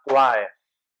not lie.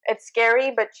 It's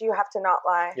scary, but you have to not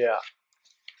lie. Yeah.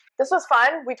 This was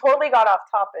fun. We totally got off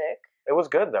topic. It was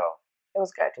good, though. It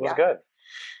was good. It was good.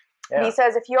 Yeah. He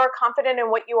says, if you are confident in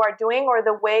what you are doing or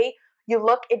the way you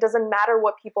look, it doesn't matter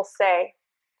what people say.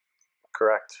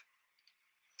 Correct.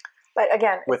 But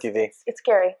again, with you, V. It's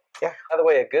scary. Yeah. By the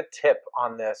way, a good tip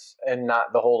on this, and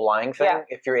not the whole lying thing,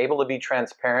 if you're able to be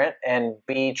transparent and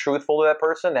be truthful to that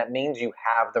person, that means you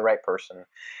have the right person.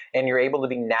 And you're able to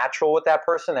be natural with that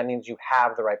person, that means you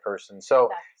have the right person. So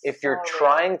if you're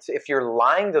if you're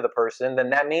lying to the person, then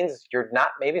that means you're not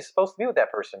maybe supposed to be with that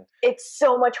person. It's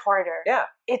so much harder. Yeah.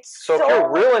 It's so if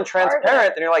you're real and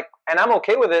transparent, then you're like, and I'm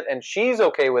okay with it, and she's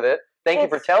okay with it, thank you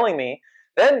for telling me,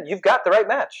 then you've got the right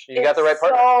match. You got the right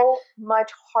partner. It's so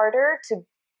much harder to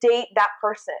date that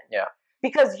person. Yeah.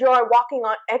 Because you're walking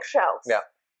on eggshells. Yeah.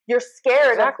 You're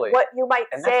scared of what you might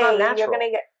and say. That's not natural. You're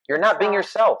gonna get. You're not being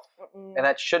yourself, and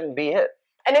that shouldn't be it.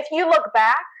 And if you look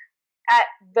back at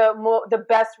the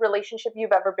best relationship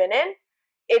you've ever been in,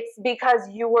 it's because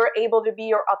you were able to be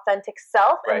your authentic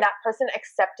self, and that person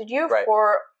accepted you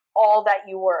for all that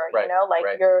you were. You know,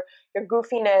 like your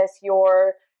goofiness,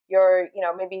 your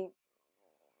maybe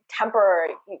temper,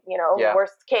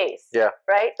 worst case,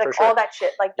 right? Like all that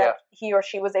shit, like that he or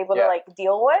she was able to like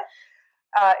deal with.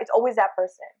 It's always that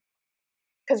person,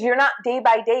 because you're not day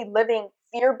by day living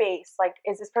fear-based. Like,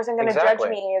 is this person going to judge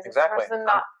me? Is this person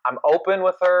not? I'm open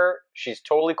with her. She's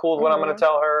totally cool with what I'm going to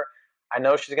tell her. I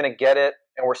know she's going to get it,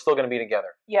 and we're still going to be together.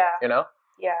 Yeah. You know?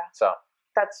 Yeah. So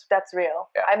that's real.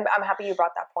 Yeah. I'm happy you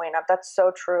brought that point up. That's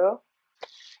so true.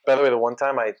 By the way, the one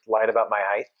time I lied about my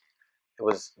height, it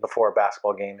was before a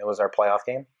basketball game. It was our playoff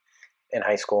game in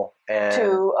high school. And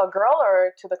to a girl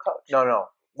or to the coach? No.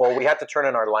 Well, we had to turn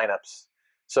in our lineups.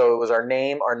 So it was our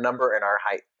name, our number, and our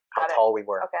height, how tall we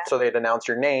were. Okay. So they'd announce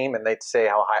your name, and they'd say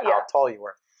how tall you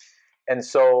were. And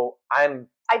so I did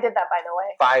that, by the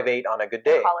way. 5'8" on a good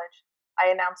day. In college. I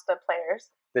announced the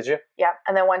players. Did you? Yeah.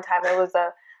 And then one time I was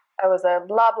a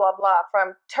blah, blah, blah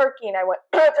from Turkey, and I went,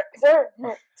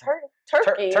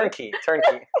 Turkey. Turnkey.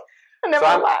 I never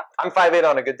laughed. I'm 5'8"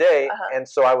 on a good day, and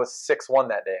so I was 6'1"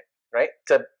 that day, right?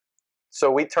 So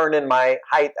we turned in my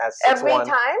height as 6'1". Every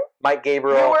time Mike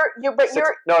Gabriel. but Six,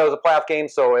 no, it was a playoff game,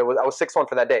 so I was 6'1"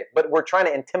 for that day. But we're trying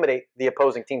to intimidate the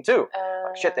opposing team too.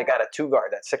 Shit, they got a 2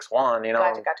 guard that's 6'1", you know,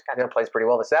 Gotcha. you know, plays pretty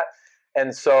well. This that,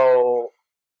 and so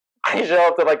I show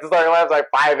up to like the starting line's like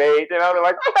 5'8", you know, they're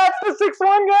like, that's the 6'1"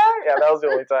 guy. Yeah, that was the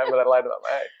only time that I lied about my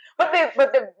height.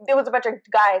 But there was a bunch of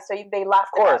guys, so they laughed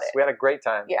Of course, about it. we had a great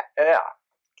time. Yeah.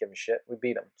 Give a shit. We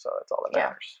beat them, so that's all that Yeah.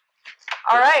 matters.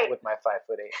 All right. With my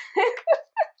 5'8", I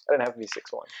didn't have to be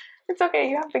 6'1". It's okay.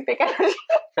 You have big dick energy.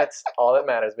 That's all that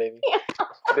matters, baby. Yeah.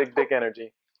 Big dick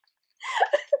energy.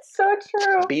 It's so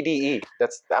true. BDE.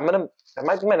 That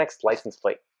might be my next license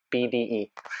plate.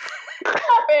 BDE.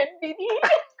 Happened,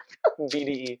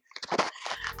 BD.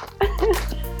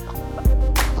 BDE.